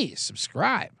 Please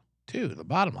subscribe to the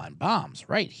Bottom Line Bombs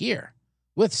right here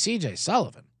with CJ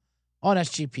Sullivan on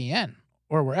SGPN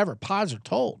or wherever pods are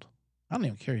told. I don't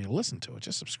even care you to listen to it.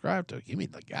 Just subscribe to it. Give me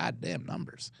the goddamn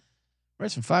numbers.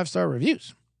 Write some 5-star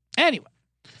reviews. Anyway,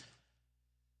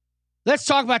 let's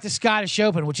talk about the Scottish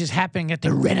Open, which is happening at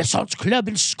the Renaissance Club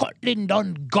in Scotland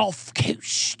on Gulf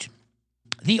Coast.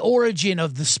 The origin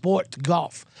of the sport,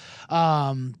 golf.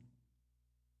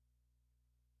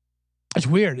 It's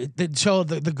weird. So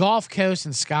the Gulf Coast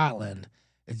in Scotland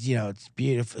It's, it's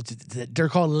beautiful. They're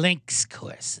called links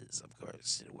courses, of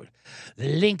course. The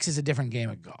links is a different game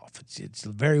of golf. It's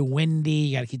very windy.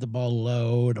 You got to keep the ball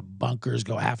low. The bunkers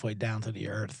go halfway down to the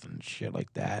earth and shit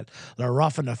like that. The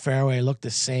rough and the fairway look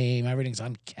the same. Everything's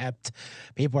unkept.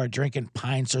 People are drinking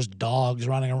pints. There's dogs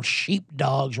running around, sheep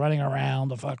dogs running around.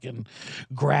 The fucking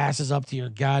grass is up to your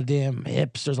goddamn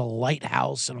hips. There's a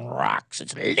lighthouse and rocks.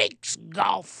 It's links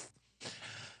golf.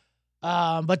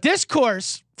 But this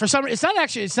course, for some reason,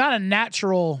 it's not a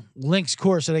natural links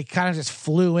course. So they kind of just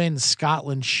flew in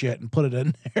Scotland shit and put it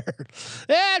in there.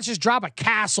 Yeah, just drop a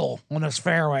castle on this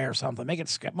fairway or something. Make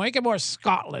it more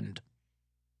Scotland.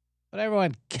 But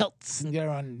everyone kilts and get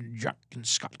everyone drunk in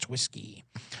Scotch whiskey.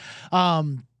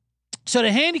 So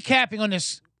the handicapping on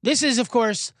this is, of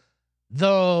course,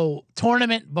 the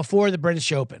tournament before the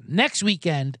British Open. Next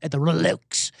weekend at the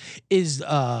Relux is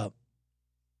the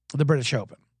British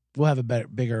Open. We'll have a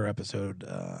bigger episode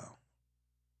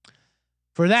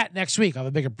for that next week. I'll have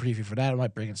a bigger preview for that. I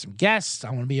might bring in some guests.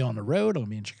 I'm going to be on the road. I'm going to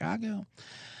be in Chicago.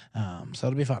 So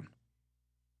it'll be fun.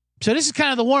 So this is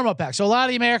kind of the warm-up pack. So a lot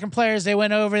of the American players, they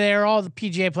went over there. All the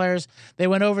PGA players, they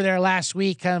went over there last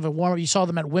week, kind of a warm-up. You saw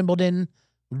them at Wimbledon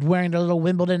wearing their little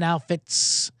Wimbledon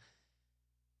outfits.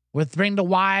 Bring the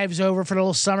wives over for the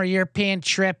little summer European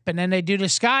trip. And then they do the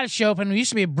Scottish Open. It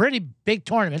used to be a pretty big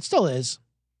tournament. It still is.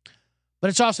 But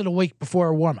it's also the week before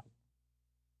a warm-up.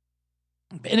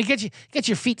 And it gets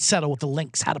your feet settled with the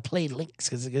links, how to play links,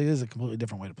 because it is a completely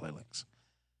different way to play links.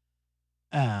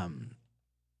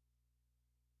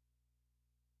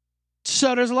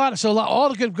 So there's all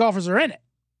the good golfers are in it.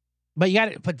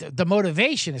 But the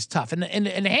motivation is tough. And the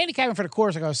handicapping for the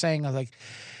course, like I was saying,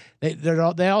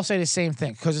 they all say the same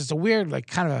thing, because it's a weird, like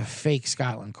kind of a fake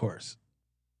Scotland course.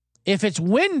 If it's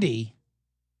windy,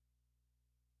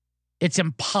 it's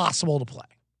impossible to play,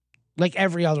 like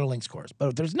every other links course. But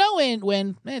if there's no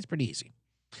wind, it's pretty easy.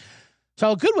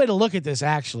 So a good way to look at this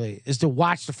actually is to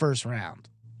watch the first round.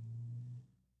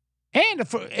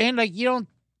 And like you don't,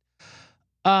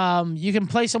 you can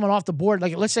play someone off the board.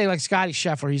 Like let's say like Scotty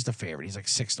Scheffler, he's the favorite. He's like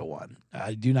 6-1.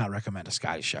 I do not recommend a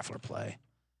Scotty Scheffler play.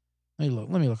 Let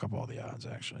me look up all the odds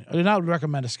actually. I do not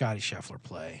recommend a Scotty Scheffler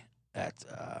play at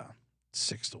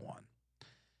 6-1.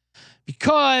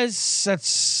 Because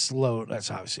that's low. That's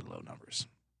obviously low numbers.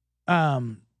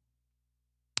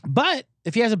 But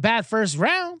if he has a bad first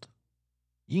round,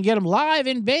 you can get him live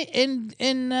in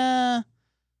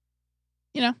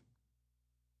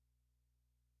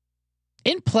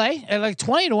play at like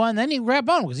 20-1. Then you grab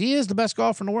on because he is the best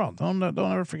golfer in the world. Don't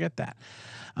ever forget that.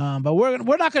 But we're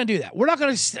not going to do that. We're not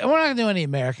going to do any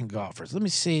American golfers. Let me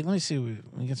see.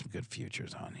 We get some good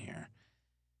futures on here.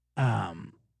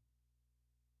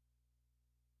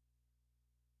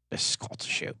 The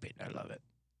Scottish Open. I love it.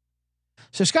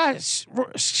 So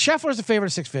Scheffler's the favorite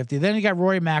at 650. Then you got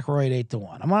Rory McIlroy at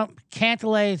 8-1. I'm on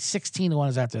Cantlay 16-1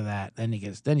 is after that. Then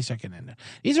you start getting in there.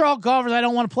 These are all golfers I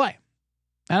don't want to play.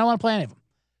 I don't want to play any of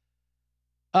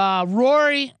them.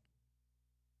 Rory,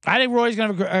 I think Rory's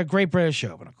going to have a great British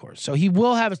Open, of course. So he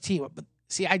will have his team. But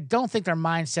see, I don't think their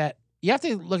mindset. You have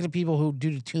to look at the people who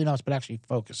do the tune-ups, but actually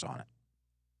focus on it.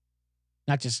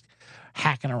 Not just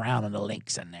hacking around on the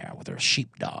links in there with their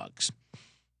sheepdogs.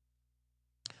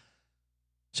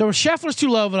 So Scheffler's too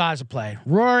low of an odds to play.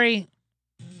 Rory,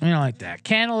 I don't like that.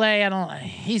 Cantlay,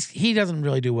 he doesn't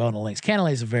really do well in the links.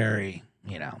 Cantalay's a very,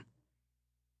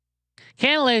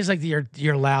 Cantlay is like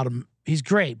you're loud. He's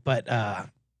great, but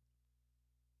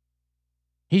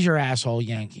he's your asshole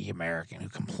Yankee American who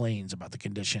complains about the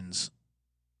conditions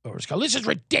over his car. This is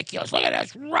ridiculous. Look at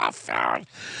this rough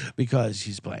because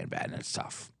he's playing bad and it's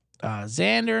tough.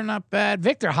 Xander, not bad.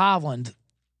 Victor Hovland,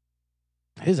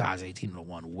 his odds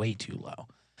 18-1, way too low.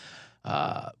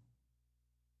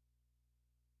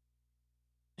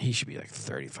 He should be like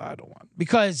 35-1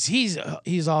 because he's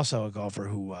also a golfer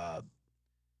who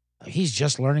he's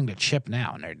just learning to chip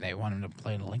now, and they want him to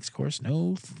play in the links course.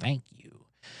 No, thank you.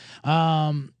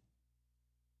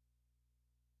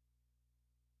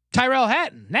 Tyrell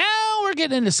Hatton. Now we're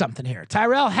getting into something here.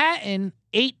 Tyrell Hatton,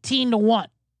 18-1.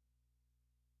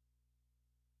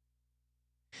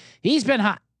 He's been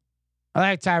hot. I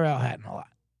like Tyrell Hatton a lot.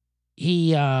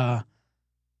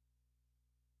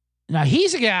 Now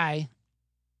he's a guy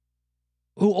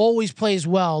who always plays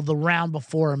well the round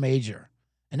before a major.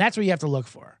 And that's what you have to look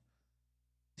for.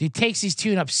 He takes these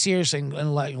tune-ups seriously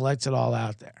and lets it all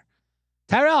out there.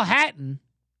 Tyrell Hatton,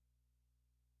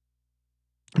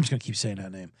 I'm just going to keep saying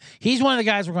that name. He's one of the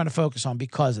guys we're going to focus on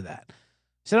because of that.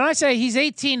 So when I say he's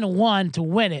 18-1 to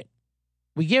win it,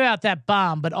 we give out that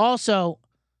bomb, but also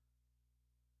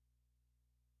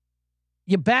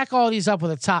you back all these up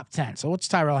with a top 10. So what's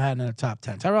Tyrell Hatton in the top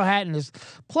 10? Tyrell Hatton is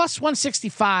plus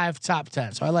 165 top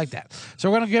 10. So I like that. So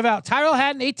we're going to give out Tyrell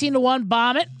Hatton 18-1,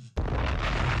 bomb it.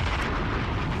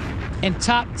 And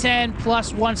top 10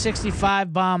 plus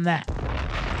 165, bomb that.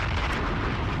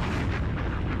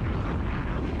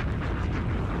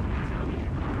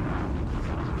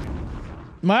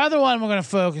 My other one we're going to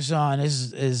focus on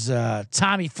is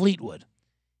Tommy Fleetwood.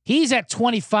 He's at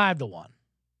 25-1.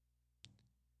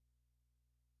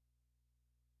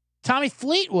 Tommy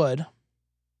Fleetwood,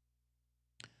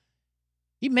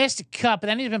 he missed a cut, but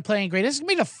then he's been playing great. This is going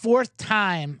to be the fourth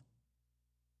time.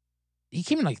 He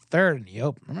came in like third in the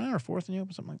Open. Remember, or fourth in the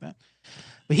Open, something like that.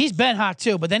 But he's been hot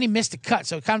too, but then he missed a cut,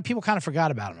 so people kind of forgot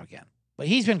about him again. But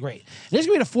he's been great. This is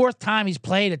going to be the fourth time he's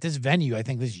played at this venue, I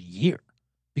think, this year.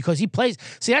 Because he plays.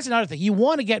 See, that's another thing. You don't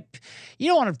want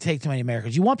to take too many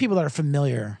Americans. You want people that are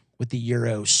familiar with the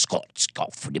Euro Scots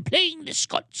golf. They're playing the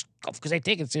Scots golf because they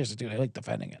take it seriously too. They like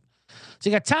defending it. So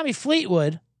you got Tommy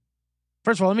Fleetwood.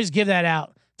 First of all, let me just give that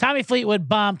out. Tommy Fleetwood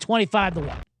bomb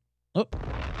 25-1. Oh.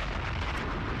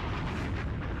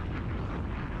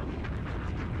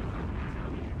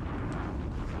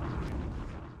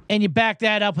 And you back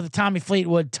that up with a Tommy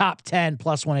Fleetwood top 10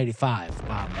 plus 185.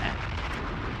 Bomb that.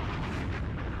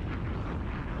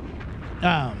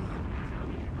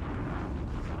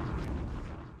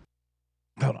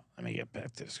 Hold on. Let me get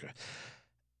back to this guy.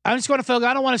 I'm just going to focus.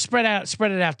 I don't want to spread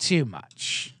it out too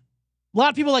much. A lot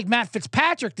of people like Matt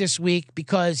Fitzpatrick this week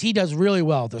because he does really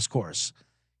well at this course.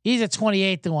 He's at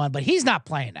 28-1, but he's not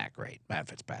playing that great, Matt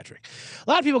Fitzpatrick. A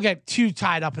lot of people get too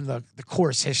tied up in the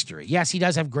course history. Yes, he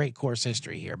does have great course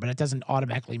history here, but it doesn't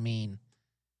automatically mean,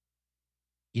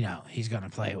 he's going to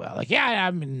play well. Like, yeah,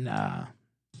 I mean,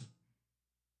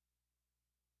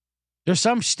 there's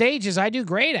some stages I do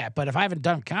great at, but if I haven't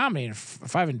done comedy and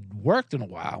if I haven't worked in a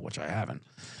while, which I haven't,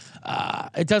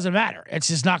 it doesn't matter. It's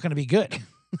just not going to be good.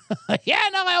 I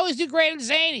always do great at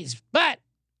Zanies, but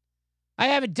I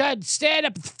haven't done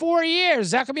stand-up in 4 years.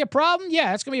 Is that going to be a problem?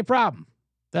 Yeah, that's going to be a problem.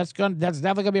 That's definitely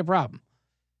going to be a problem.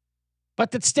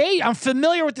 But the stage, I'm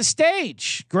familiar with the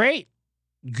stage. Great.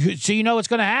 Good. So you know what's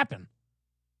going to happen.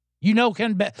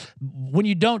 When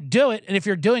you don't do it, and if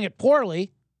you're doing it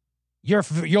poorly,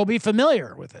 you'll be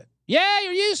familiar with it. Yeah,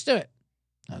 you're used to it.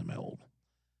 That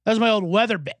was my old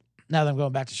weather bit. Now that I'm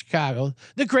going back to Chicago,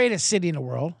 the greatest city in the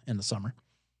world in the summer.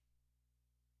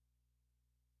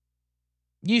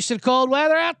 Used to the cold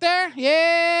weather out there?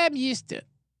 Yeah, I'm used to it.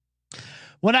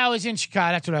 When I was in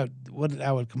Chicago, that's what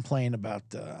I would complain about.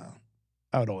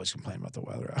 I would always complain about the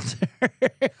weather out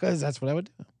there because that's what I would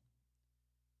do.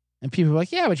 And people were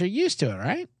like, "Yeah, but you're used to it,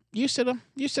 right? Used to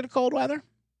the cold weather."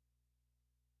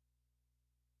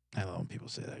 I love when people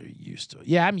say that you're used to it.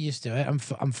 Yeah, I'm used to it.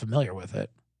 I'm familiar with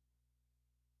it.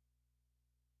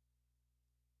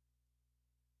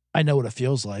 I know what it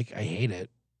feels like. I hate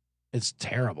it. It's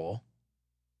terrible.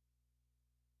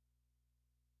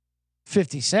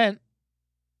 50 Cent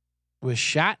was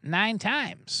shot 9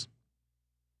 times.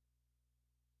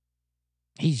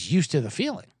 He's used to the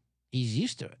feeling. He's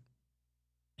used to it.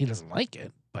 He doesn't like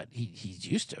it, but he's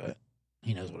used to it.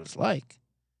 He knows what it's like.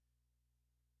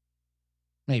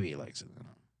 Maybe he likes it.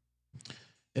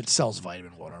 It sells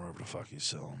vitamin water, whatever the fuck he's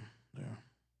selling. Yeah.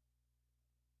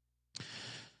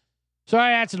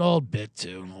 Sorry, that's an old bit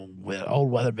too, an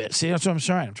old weather bit. See, that's what I'm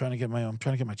trying. I'm trying to get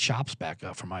my chops back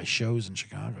up for my shows in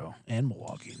Chicago and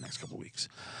Milwaukee in the next couple of weeks.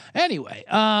 Anyway,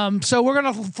 so we're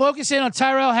gonna focus in on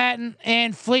Tyrell Hatton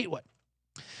and Fleetwood.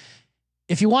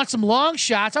 If you want some long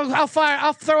shots,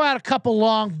 I'll throw out a couple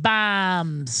long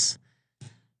bombs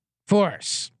for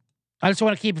us. I just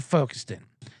want to keep it focused in.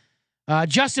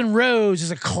 Justin Rose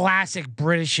is a classic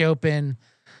British Open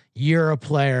Euro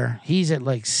player. He's at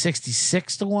like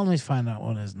 66-1. Let me find out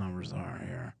what his numbers are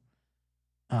here.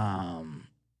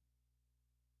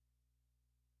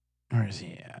 Where is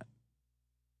he at?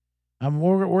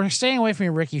 We're staying away from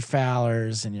your Ricky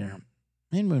Fowlers and your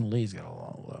Min Moon Lee's got a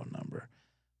low number.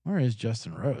 Where is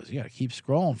Justin Rose? You got to keep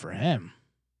scrolling for him.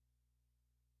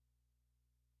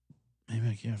 Maybe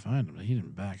I can't find him. He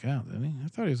didn't back out, did he? I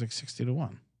thought he was like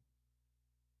 60-1.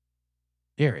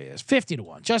 Here he is,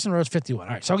 50-1. Justin Rose, 51.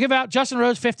 All right, so I'll give out Justin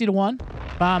Rose,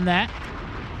 50-1. Bomb that.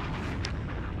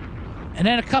 And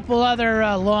then a couple other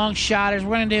long shotters.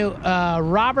 We're going to do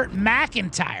Robert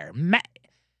McIntyre.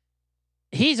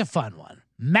 He's a fun one.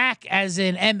 Mac as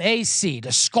in M-A-C,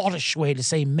 the Scottish way to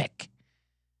say Mick.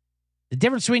 The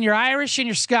difference between you're Irish and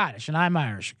you're Scottish. And I'm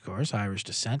Irish, of course, Irish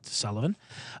descent, Sullivan.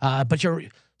 But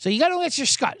so you got to let your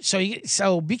Scottish.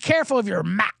 So be careful of your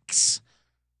Macs.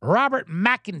 Robert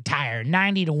McIntyre,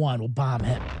 90-1. We'll bomb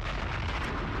him.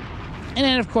 And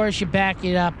then, of course, you back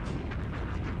it up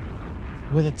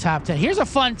with a top 10. Here's a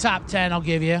fun top 10 I'll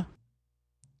give you.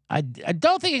 I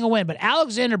don't think he can win, but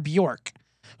Alexander Bjork,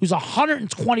 who's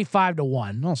 125 to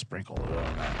 1. I'll sprinkle a little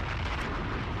on that.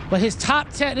 But his top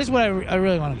 10, this is what I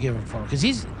really want to give him for, because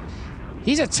he's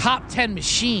a top 10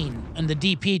 machine in the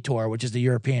DP Tour, which is the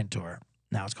European Tour.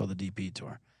 Now it's called the DP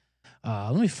Tour.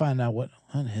 Let me find out what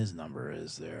his number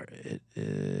is there. It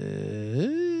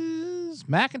is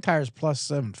McIntyre's plus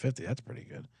 750. That's pretty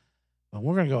good. But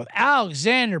we're going to go with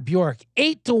Alexander Bjork,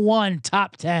 8 to 1,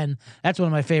 top 10. That's one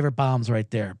of my favorite bombs right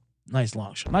there. Nice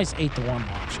long shot. Nice 8 to 1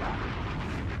 long shot.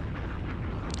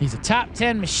 He's a top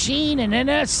 10 machine, and then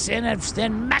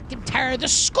McIntyre, the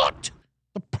Scot.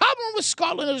 The problem with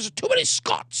Scotland is there's too many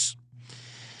Scots.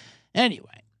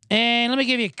 Anyway, and let me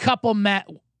give you a couple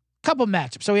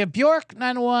matchups. So we have Bjork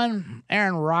 9 to 1,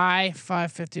 Aaron Rye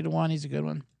 550 to 1. He's a good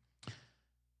one.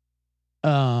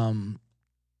 I'll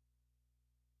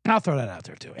throw that out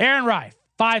there too. Aaron Rye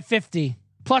 550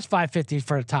 plus 550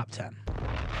 for the top 10.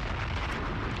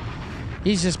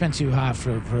 He's just been too hot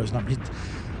for those numbers.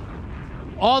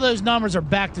 All those numbers are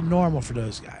back to normal for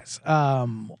those guys. I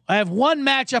have one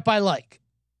matchup I like.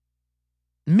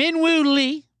 Minwoo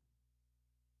Lee,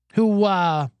 who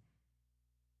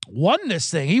won this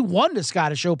thing. He won the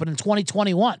Scottish Open in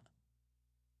 2021.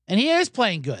 And he is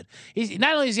playing good. He's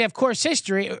not only does he have course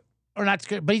history, or not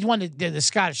good, but he's won the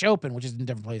Scottish Open, which is in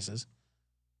different places,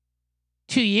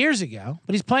 2 years ago.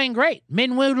 But he's playing great.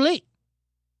 Minwoo Lee.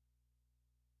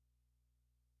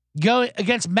 Go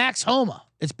against Max Homa.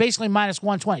 It's basically minus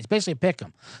 120. It's basically a pick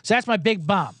 'em. So that's my big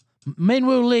bomb.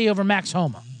 Minwoo Lee over Max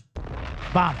Homa.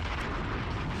 Bombing.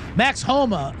 Max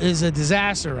Homa is a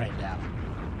disaster right now.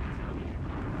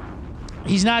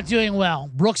 He's not doing well.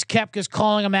 Brooks Koepka's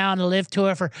calling him out on the Live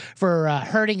Tour for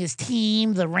hurting his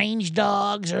team, the Range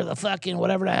Dogs, or the fucking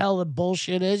whatever the hell the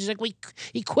bullshit is. He's like,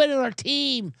 he quit on our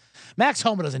team. Max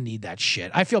Homa doesn't need that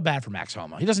shit. I feel bad for Max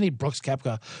Homa. He doesn't need Brooks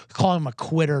Koepka calling him a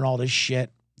quitter and all this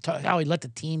shit. How he let the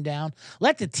team down.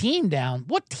 Let the team down?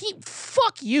 What team?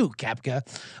 Fuck you, Koepka.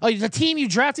 Oh, the team you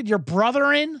drafted your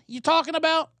brother in? You talking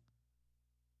about?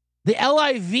 The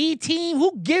LIV team?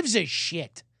 Who gives a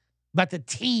shit about the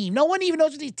team? No one even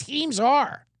knows what these teams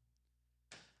are.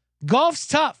 Golf's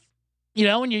tough. You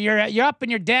know, when you're up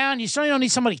and you're down, you certainly don't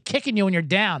need somebody kicking you when you're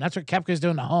down. That's what Koepka's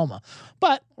doing to Homa.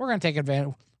 But we're going to take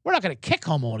advantage. We're not going to kick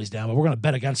Homa when he's down, but we're going to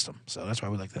bet against him. So that's why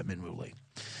we like that Minwoo Lee.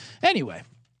 Anyway.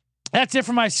 That's it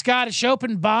for my Scottish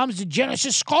Open bombs. The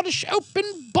Genesis Scottish Open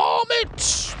bomb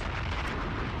it.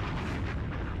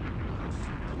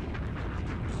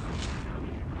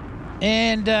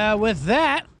 And with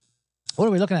that, what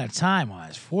are we looking at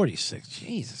time-wise? 46.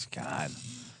 Jesus, God.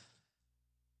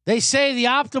 They say the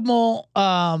optimal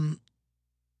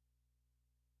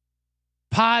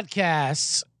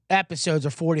podcasts episodes are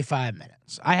 45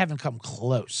 minutes. I haven't come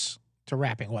close to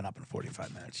wrapping one up in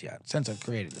 45 minutes yet since I've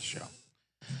created this show.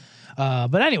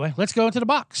 But anyway, let's go into the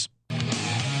box.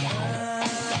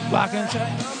 Lock in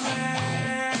today.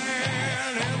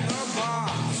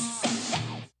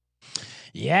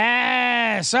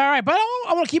 Yes. All right. But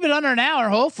I want to keep it under an hour,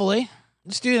 hopefully.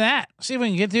 Let's do that. See if we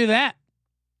can get through that.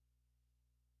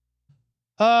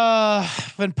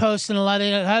 Been posting a lot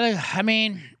of,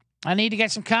 I need to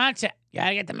get some content.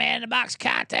 Gotta get the Man in the Box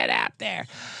content out there.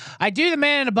 I do the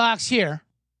Man in the Box here.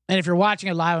 And if you're watching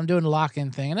it live, I'm doing the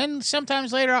lock-in thing. And then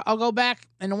sometimes later, I'll go back,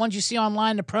 and the ones you see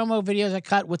online, the promo videos I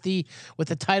cut with the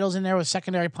titles in there with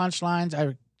secondary punchlines,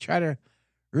 I try to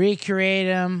recreate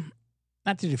them.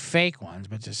 Not to do fake ones,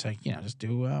 but just like, just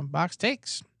do box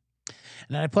takes. And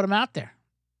then I put them out there.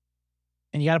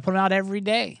 And you got to put them out every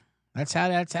day. That's how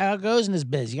it goes in this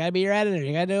biz. You got to be your editor.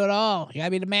 You got to do it all. You got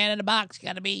to be the man in the box. You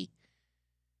got to be,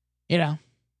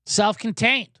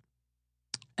 self-contained.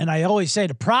 And I always say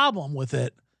the problem with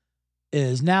it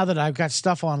is now that I've got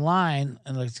stuff online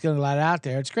and it's getting a lot out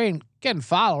there, it's great getting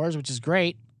followers, which is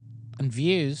great, and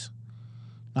views.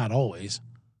 Not always.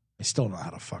 I still don't know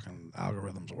how the fucking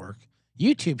algorithms work.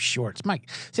 YouTube Shorts, Mike.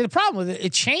 See, the problem with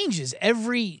it changes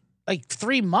every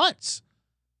 3 months.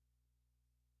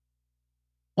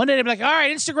 One day they'll be like, all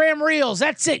right, Instagram Reels,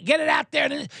 that's it. Get it out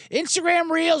there. And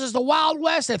Instagram Reels is the Wild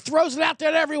West that throws it out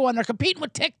there to everyone. They're competing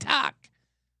with TikTok.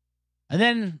 And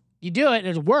then you do it,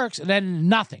 and it works, and then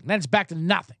nothing. Then it's back to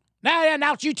nothing.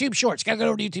 Now it's YouTube Shorts. Got to go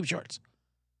over to YouTube Shorts.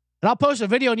 And I'll post a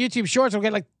video on YouTube Shorts. It'll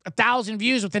get 1,000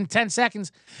 views within 10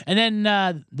 seconds. And then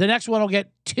the next one will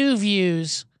get 2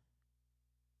 views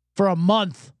for a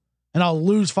month, and I'll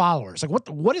lose followers.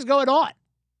 What is going on?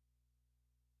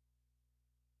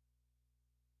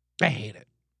 I hate it.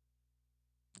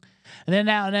 And then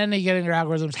now and then they get in your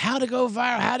algorithms, how to go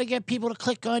viral, how to get people to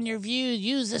click on your views,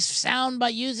 use this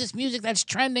soundbite, use this music that's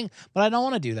trending. But I don't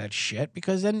want to do that shit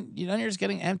because then you're just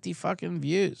getting empty fucking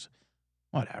views.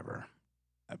 Whatever.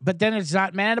 But then it's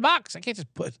not man in the box. I can't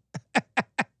just put.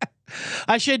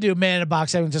 I should do man in the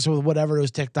box segment just with whatever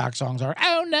those TikTok songs are.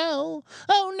 Oh no,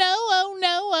 oh no, oh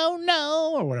no, oh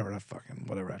no, or whatever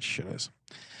that shit is.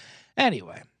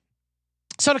 Anyway,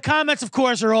 so the comments, of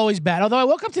course, are always bad. Although I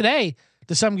woke up today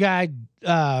to some guy,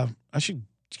 I should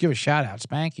give a shout out,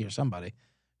 Spanky or somebody,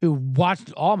 who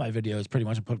watched all my videos pretty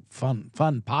much and put fun,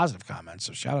 positive comments.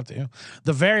 So shout out to you.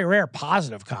 The very rare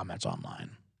positive comments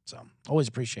online. So always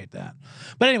appreciate that.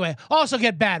 But anyway, also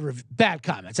get bad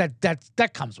comments.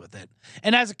 That comes with it.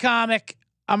 And as a comic,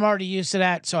 I'm already used to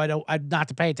that, so I'm not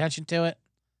to pay attention to it.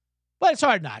 But it's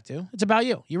hard not to. It's about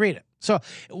you. You read it. So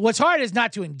what's hard is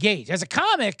not to engage. As a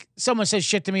comic, someone says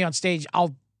shit to me on stage,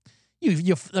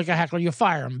 you like a heckler, you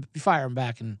fire them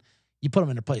back, and you put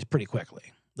them into place pretty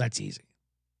quickly. That's easy.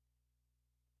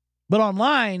 But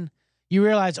online, you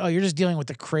realize, oh, you're just dealing with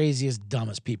the craziest,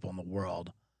 dumbest people in the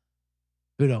world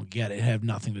who don't get it, have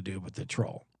nothing to do with the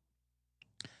troll.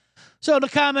 So the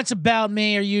comments about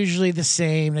me are usually the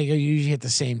same. They usually hit the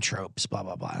same tropes, blah,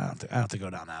 blah, blah. I don't have to go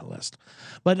down that list.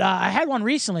 But I had one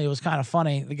recently. It was kind of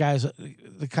funny. The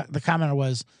commenter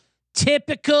was,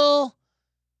 typical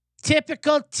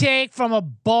take from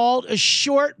a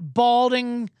short,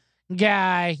 balding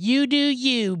guy. You do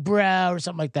you, bro, or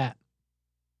something like that.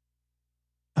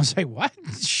 I was like, what?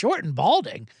 Short and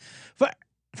balding?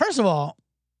 First of all,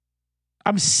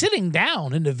 I'm sitting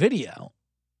down in the video.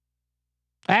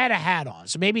 I had a hat on,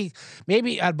 so maybe I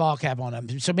had a bald cap on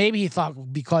him. So maybe he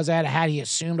thought because I had a hat, he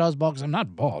assumed I was bald because I'm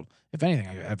not bald. If anything,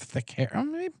 I have thick hair.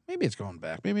 Maybe it's going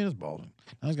back. Maybe it is balding.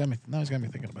 Now he's got me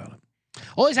thinking about it.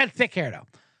 Always had thick hair though,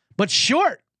 but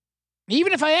short.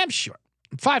 Even if I am short,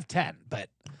 I'm 5'10", but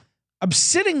I'm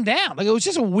sitting down. Like it was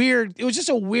just a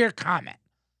weird comment.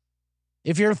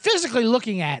 If you're physically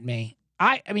looking at me,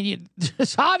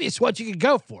 it's obvious what you could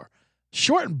go for.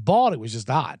 Short and bald, it was just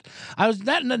odd. I was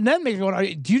then maybe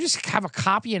going, do you just have a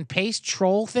copy and paste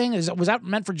troll thing? Was that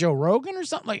meant for Joe Rogan or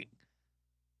something? Like,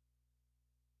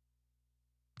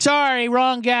 sorry,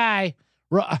 wrong guy.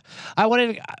 I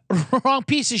wanted wrong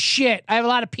piece of shit. I have a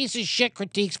lot of piece of shit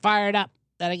critiques fired up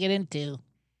that I get into,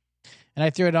 and I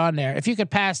threw it on there. If you could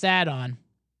pass that on.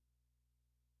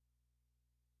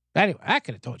 Anyway, I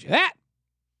could have told you that.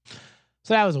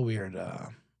 So that was a weird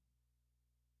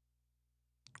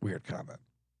comment.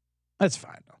 That's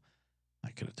fine though. I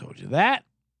could have told you that.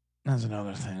 That's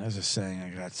another thing. That's a saying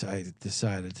I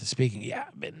decided to speaking. Yeah,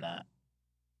 I've been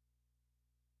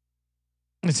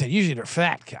I said usually they're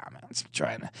fat comments.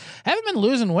 Haven't been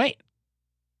losing weight.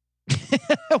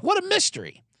 What a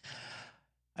mystery.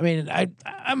 I mean,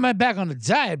 I'm back on the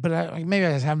diet, but maybe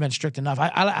I just haven't been strict enough.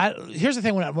 Here's the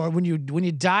thing: when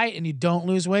you diet and you don't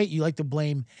lose weight, you like to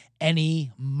blame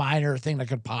any minor thing that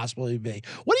could possibly be.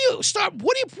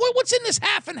 What's in this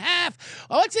half and half?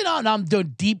 Oh, what's in on? I'm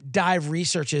doing deep dive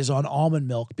researches on almond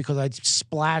milk because I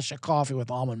splash a coffee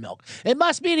with almond milk. It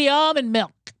must be the almond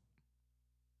milk.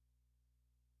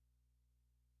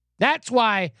 That's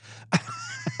why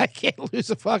I can't lose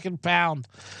a fucking pound.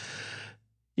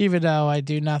 Even though I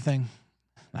do nothing.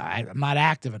 I'm not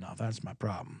active enough. That's my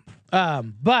problem.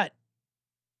 But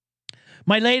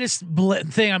my latest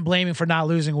thing I'm blaming for not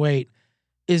losing weight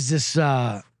is this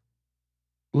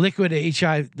liquid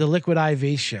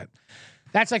IV shit.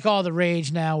 That's like all the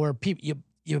rage now where people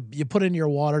you put in your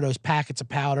water those packets of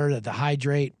powder to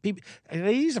hydrate. People,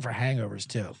 they use it for hangovers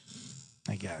too,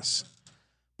 I guess.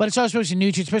 But it's also supposed to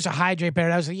nutrient, it's supposed to hydrate better.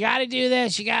 I was like, you got to do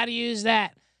this, you got to use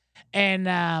that. And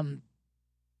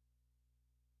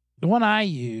the one I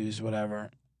use,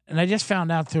 whatever, and I just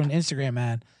found out through an Instagram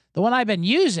ad, the one I've been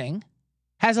using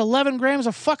has 11 grams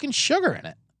of fucking sugar in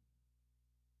it.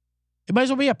 It might as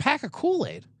well be a pack of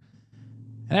Kool-Aid.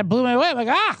 And that blew me away. I'm like,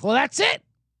 well, that's it.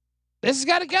 This has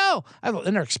got to go.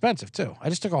 And they're expensive, too. I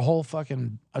just took a whole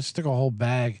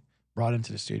bag, brought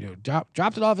into the studio,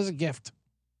 dropped it off as a gift.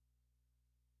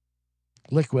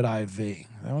 Liquid IV. Is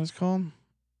that what it's called?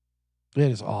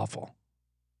 It is awful.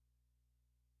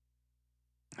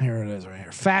 Here it is right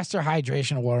here. Faster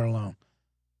hydration of water alone.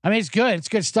 I mean, it's good. It's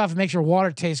good stuff. It makes your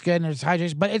water taste good and there's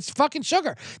hydration, but it's fucking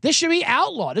sugar. This should be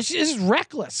outlawed. This is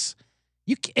reckless.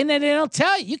 And then they'll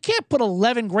tell you, you can't put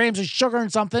 11 grams of sugar in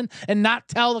something and not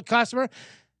tell the customer.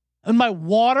 In my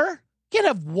water, you can't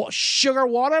have sugar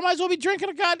water. I might as well be drinking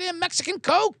a goddamn Mexican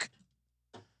Coke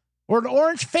or an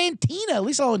orange Fantina. At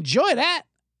least I'll enjoy that.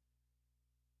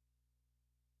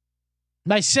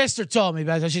 My sister told me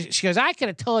about it. She goes, I could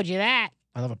have told you that.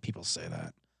 I love when people say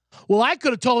that. Well, I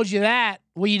could have told you that.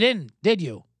 Well, you didn't, did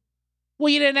you? Well,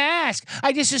 you didn't ask.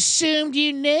 I just assumed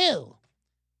you knew.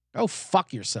 Go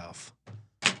fuck yourself.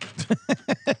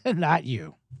 Not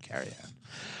you. Carry on.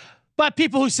 But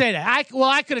people who say that,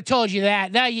 I could have told you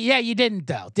that. No, yeah, you didn't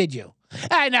though, did you?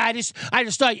 I know. I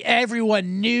just thought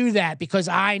everyone knew that because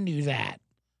I knew that.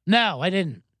 No, I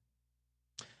didn't.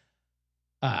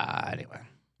 Anyway,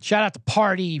 shout out to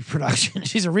Party Production.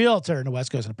 She's a realtor in the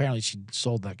West Coast, and apparently she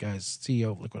sold that guy's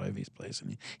CEO of Liquid IV's place,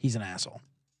 and he's an asshole.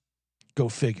 Go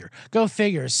figure. Go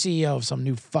figure. A CEO of some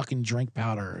new fucking drink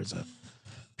powder is a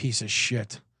piece of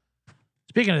shit.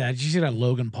 Speaking of that, did you see that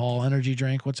Logan Paul energy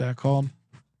drink? What's that called?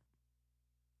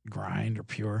 Grind or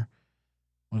Pure?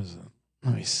 What is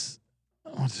it?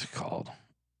 What's it called?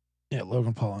 Yeah,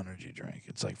 Logan Paul energy drink.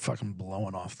 It's like fucking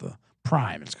blowing off the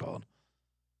Prime, it's called.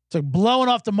 It's like blowing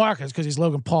off the markets because he's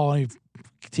Logan Paul and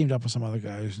he teamed up with some other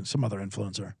guy, some other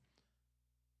influencer.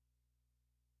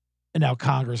 And now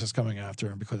Congress is coming after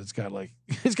him because it's got like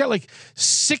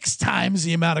 6 times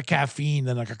the amount of caffeine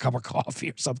than like a cup of coffee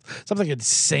or something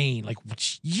insane. Like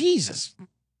Jesus.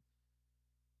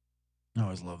 I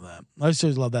always love that. I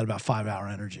always love that about 5 Hour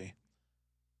Energy.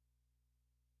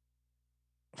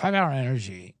 5 Hour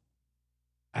Energy.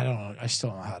 I don't know. I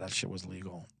still don't know how that shit was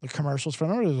legal. The commercials for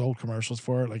remember those old commercials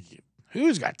for it? Like,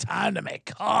 who's got time to make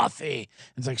coffee?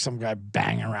 It's like some guy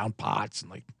banging around pots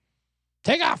and like,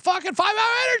 take out fucking 5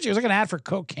 Hour Energy. It was like an ad for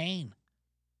cocaine.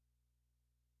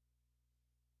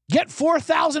 Get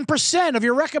 4,000% of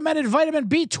your recommended vitamin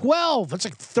B12. That's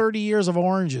like 30 years of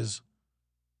oranges.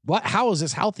 What? How is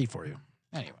this healthy for you?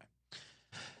 Anyway.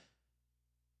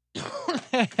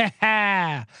 What did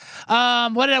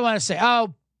I want to say?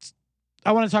 Oh,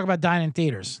 I want to talk about dining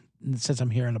theaters since I'm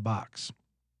here in the box.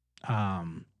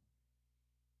 Like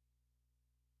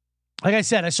I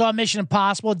said, I saw Mission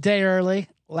Impossible a day early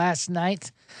last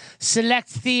night. Select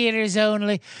theaters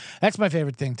only. That's my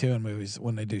favorite thing too in movies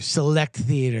when they do select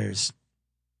theaters.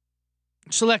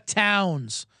 Select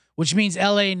towns, which means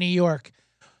LA and New York.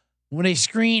 When they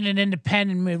screen an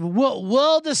independent movie,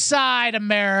 we'll decide,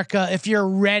 America, if you're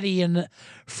ready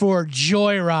for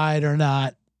Joyride or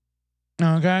not.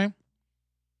 Okay?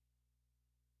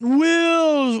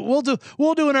 We'll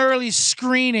do an early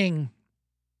screening.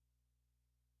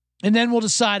 And then we'll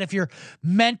decide if you're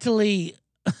mentally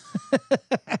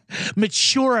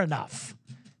mature enough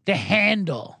to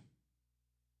handle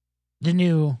the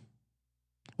new.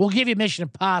 We'll give you Mission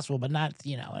Impossible, but not,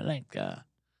 like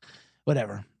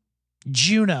whatever.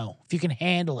 Juno, if you can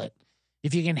handle it.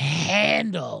 If you can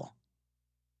handle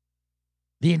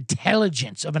the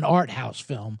intelligence of an art house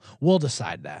film, we'll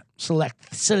decide that.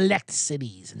 Select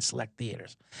cities and select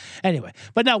theaters. Anyway,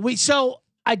 but no,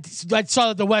 I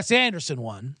saw the Wes Anderson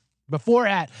one before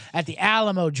at the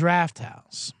Alamo Draft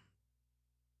House.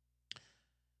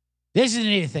 This is the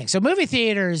neat thing. So movie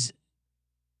theaters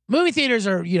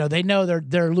are, they know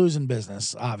they're losing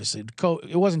business, obviously.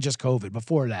 It wasn't just COVID.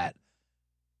 Before that,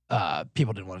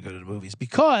 people didn't want to go to the movies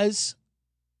because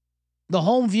the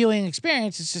home viewing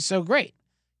experience is just so great.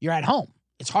 You're at home.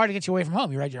 It's hard to get you away from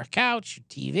home. You're at your couch, your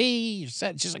TV, your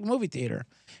set. It's just like a movie theater.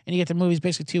 And you get the movies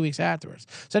basically 2 weeks afterwards.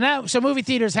 So movie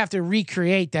theaters have to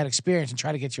recreate that experience and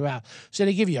try to get you out. So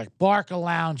they give you like Barca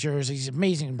loungers, these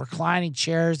amazing reclining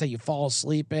chairs that you fall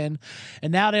asleep in.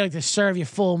 And now they like to serve you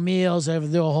full meals. They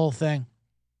do a whole thing.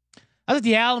 I was at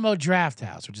the Alamo Draft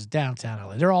House, which is downtown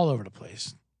LA. They're all over the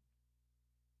place.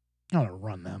 I don't want to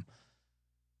run them.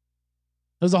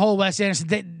 There's a whole Wes Anderson.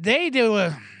 They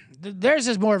do theirs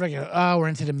is more of like we're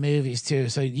into the movies too.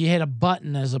 So you hit a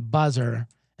button as a buzzer,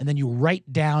 and then you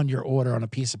write down your order on a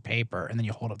piece of paper, and then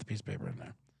you hold up the piece of paper in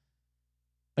there.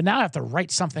 But now I have to write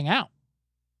something out.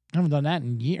 I haven't done that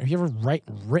in years. You ever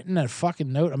written a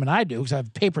fucking note? I mean, I do because I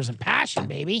have papers and passion,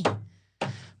 baby.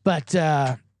 But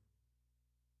so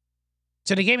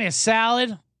they gave me a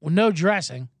salad with no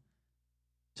dressing.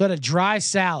 So I had a dry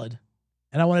salad,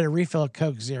 and I wanted a refill of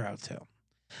Coke Zero too.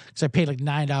 Because I paid like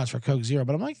 $9 for Coke Zero,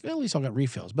 but I'm like, at least I'll get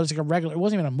refills. But it's like a regular, it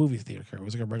wasn't even a movie theater Coke. It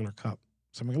was like a regular cup.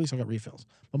 So I'm like, at least I'll get refills.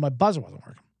 But my buzzer wasn't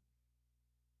working.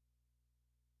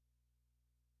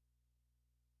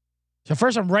 So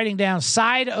first I'm writing down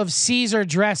side of Caesar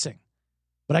dressing.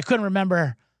 But I couldn't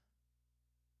remember.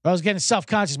 I was getting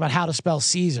self-conscious about how to spell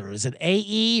Caesar. Is it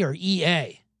A-E or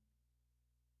E-A?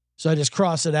 So I just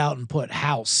crossed it out and put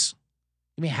house.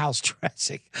 Give me house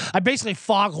dressing. I basically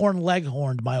foghorn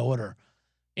leghorned my order.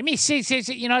 Give me,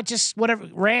 just whatever,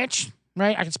 ranch,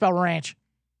 right? I can spell ranch.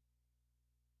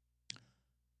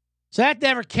 So that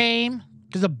never came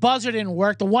because the buzzer didn't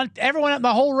work. The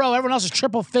whole row, everyone else is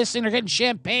triple fisting. They're getting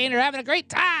champagne. They're having a great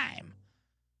time.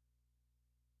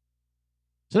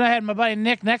 So then I had my buddy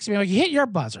Nick next to me. Like, you hit your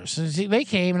buzzer. So they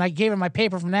came, and I gave him my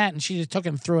paper from that, and she just took it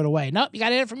and threw it away. Nope, you got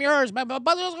to hit it from yours. My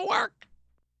buzzer doesn't work.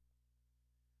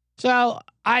 So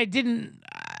I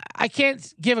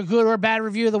can't give a good or bad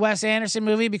review of the Wes Anderson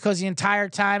movie because the entire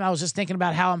time I was just thinking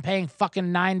about how I'm paying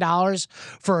fucking $9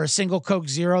 for a single Coke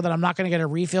Zero that I'm not going to get a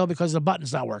refill because the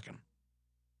button's not working.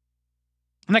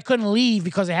 And I couldn't leave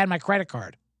because I had my credit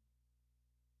card.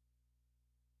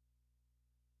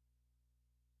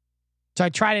 So I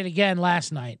tried it again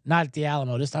last night, not at the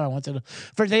Alamo. This time I went to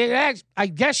I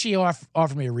guess she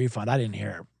offered me a refund. I didn't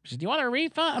hear her. She said, "Do you want a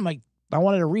refund?" I'm like, "I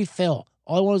wanted a refill.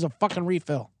 All I wanted was a fucking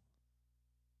refill."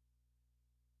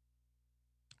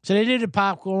 So they did the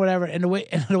popcorn, whatever, and the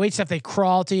wait stuff, they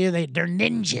crawl to you. They're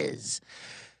ninjas.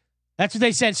 That's what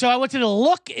they said. So I went to the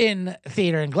Look-In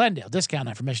Theater in Glendale, discount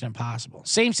night for Mission Impossible.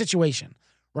 Same situation.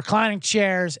 Reclining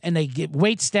chairs, and they get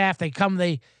wait staff. They come,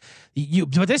 but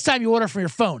this time you order from your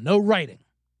phone, no writing.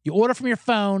 You order from your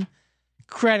phone,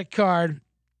 credit card.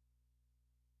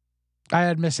 I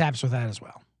had mishaps with that as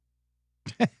well.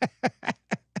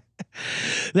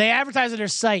 They advertise on their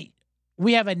site,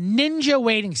 "We have a ninja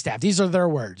waiting staff." These are their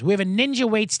words. "We have a ninja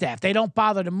wait staff. They don't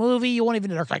bother to move you. You won't even,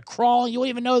 they're like crawling. You won't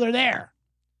even know they're there."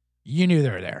 You knew they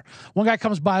were there. One guy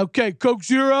comes by, "Okay, Coke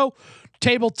Zero,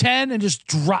 table 10," and just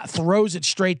throws it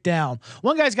straight down.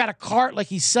 One guy's got a cart like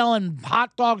he's selling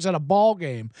hot dogs at a ball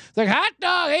game. It's like, "Hot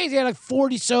dog." Hey, he had like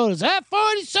 40 sodas.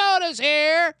 40 sodas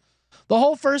here. The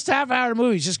whole first half hour of the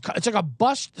movie is just, it's like a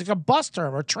bus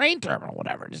terminal or train terminal,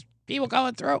 whatever. Just people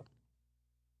going through.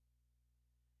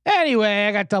 Anyway,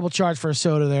 I got double charged for a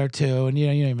soda there too, and you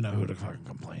don't even know who to fucking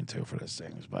complain to for those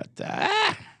things. But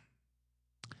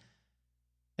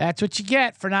that's what you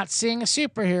get for not seeing a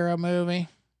superhero movie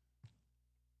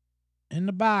in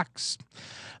the box.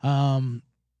 Yeah,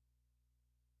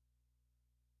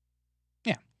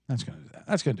 that's gonna do that.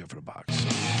 That's gonna do it for the box.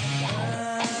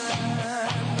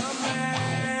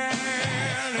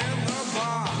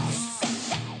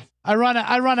 I run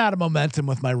out of momentum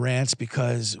with my rants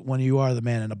because when you are the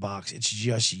man in the box, it's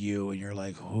just you, and you're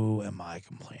like, who am I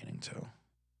complaining to?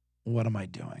 What am I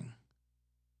doing?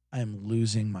 I am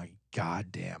losing my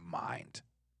goddamn mind.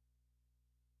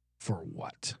 For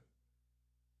what?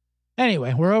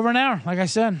 Anyway, we're over an hour. Like I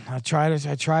said, I try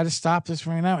to stop this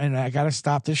for an hour, and I got to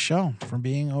stop this show from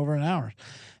being over an hour.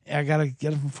 I got to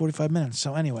get it from 45 minutes.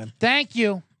 So anyway, thank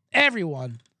you,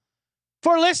 everyone,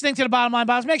 for listening to the Bottom Line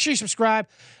Bombs. Make sure you subscribe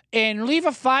and leave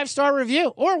a 5-star review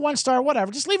or 1-star, whatever.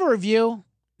 Just leave a review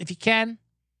if you can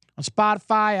on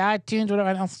Spotify, iTunes, whatever.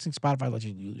 I don't think Spotify lets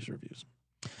you use reviews.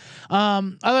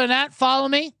 Other than that, follow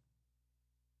me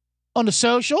on the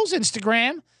socials.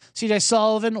 Instagram, CJ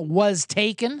Sullivan Was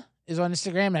Taken is on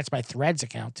Instagram. That's my Threads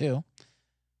account too.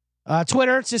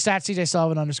 Twitter, it's just at CJ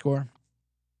Sullivan _.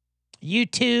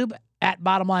 YouTube at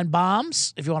Bottom Line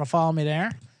Bombs if you want to follow me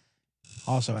there.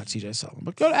 Also at CJ Sullivan.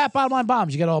 But go to at Bottom Line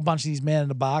Bombs. You get a whole bunch of these man in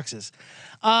the boxes.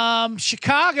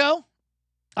 Chicago,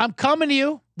 I'm coming to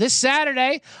you this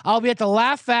Saturday. I'll be at the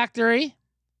Laugh Factory.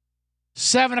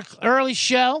 7 o'clock early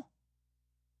show.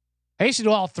 I used to do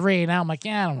all 3. Now I'm like,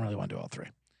 I don't really want to do all 3.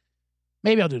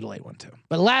 Maybe I'll do the late one too.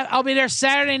 But I'll be there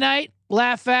Saturday night.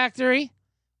 Laugh Factory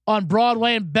on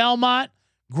Broadway in Belmont.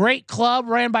 Great club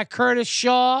ran by Curtis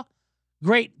Shaw.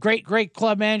 Great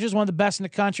club managers. One of the best in the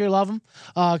country. Love them.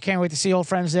 Can't wait to see old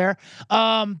friends there.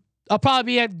 I'll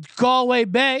probably be at Galway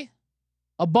Bay,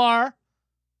 a bar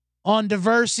on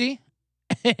Diversey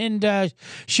and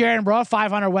Sheridan Broad,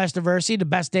 500 West Diversey, the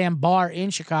best damn bar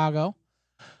in Chicago.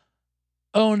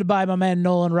 Owned by my man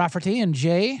Nolan Rafferty and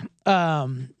Jay.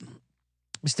 I'm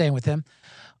staying with him.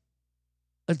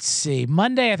 Let's see.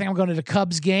 Monday, I think I'm going to the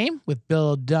Cubs game with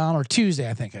Bill O'Donnell. Or Tuesday,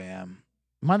 I think I am.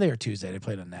 Monday or Tuesday, they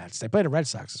played the Nats. They played the Red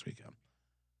Sox this weekend.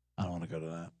 I don't want to go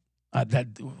to that.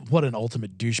 What an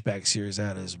ultimate douchebag series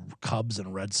that is. Cubs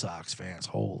and Red Sox fans.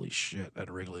 Holy shit,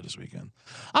 at Wrigley this weekend.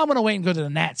 I'm going to wait and go to the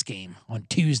Nats game on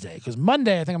Tuesday because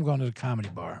Monday, I think I'm going to the Comedy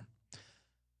Bar.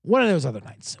 One of those other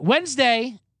nights.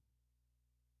 Wednesday,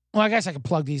 well, I guess I can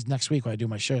plug these next week when I do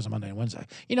my shows on Monday and Wednesday.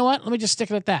 You know what? Let me just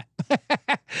stick it at that.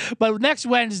 But next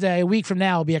Wednesday, a week from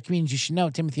now, will be at Comedians You Should Know.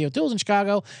 Timothy O'Toole's in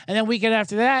Chicago. And then weekend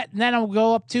after that, and then I'll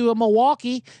go up to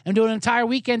Milwaukee and do an entire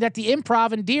weekend at the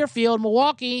Improv in Deerfield,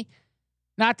 Milwaukee.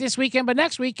 Not this weekend, but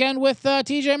next weekend with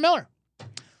TJ Miller.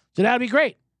 So that'll be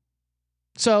great.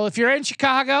 So if you're in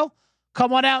Chicago,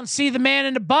 come on out and see the man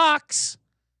in the box.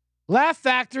 Laugh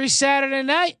Factory Saturday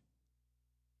night.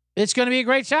 It's going to be a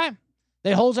great time.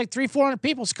 They hold like 300-400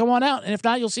 people, so come on out. And if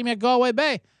not, you'll see me at Galway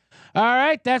Bay. All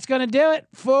right, that's going to do it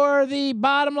for the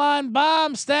Bottom Line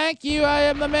Bombs. Thank you. I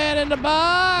am the man in the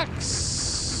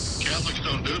box. Catholics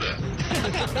don't do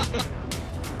that.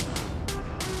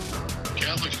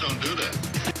 Catholics don't do that.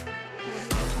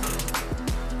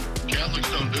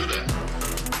 Catholics don't do that.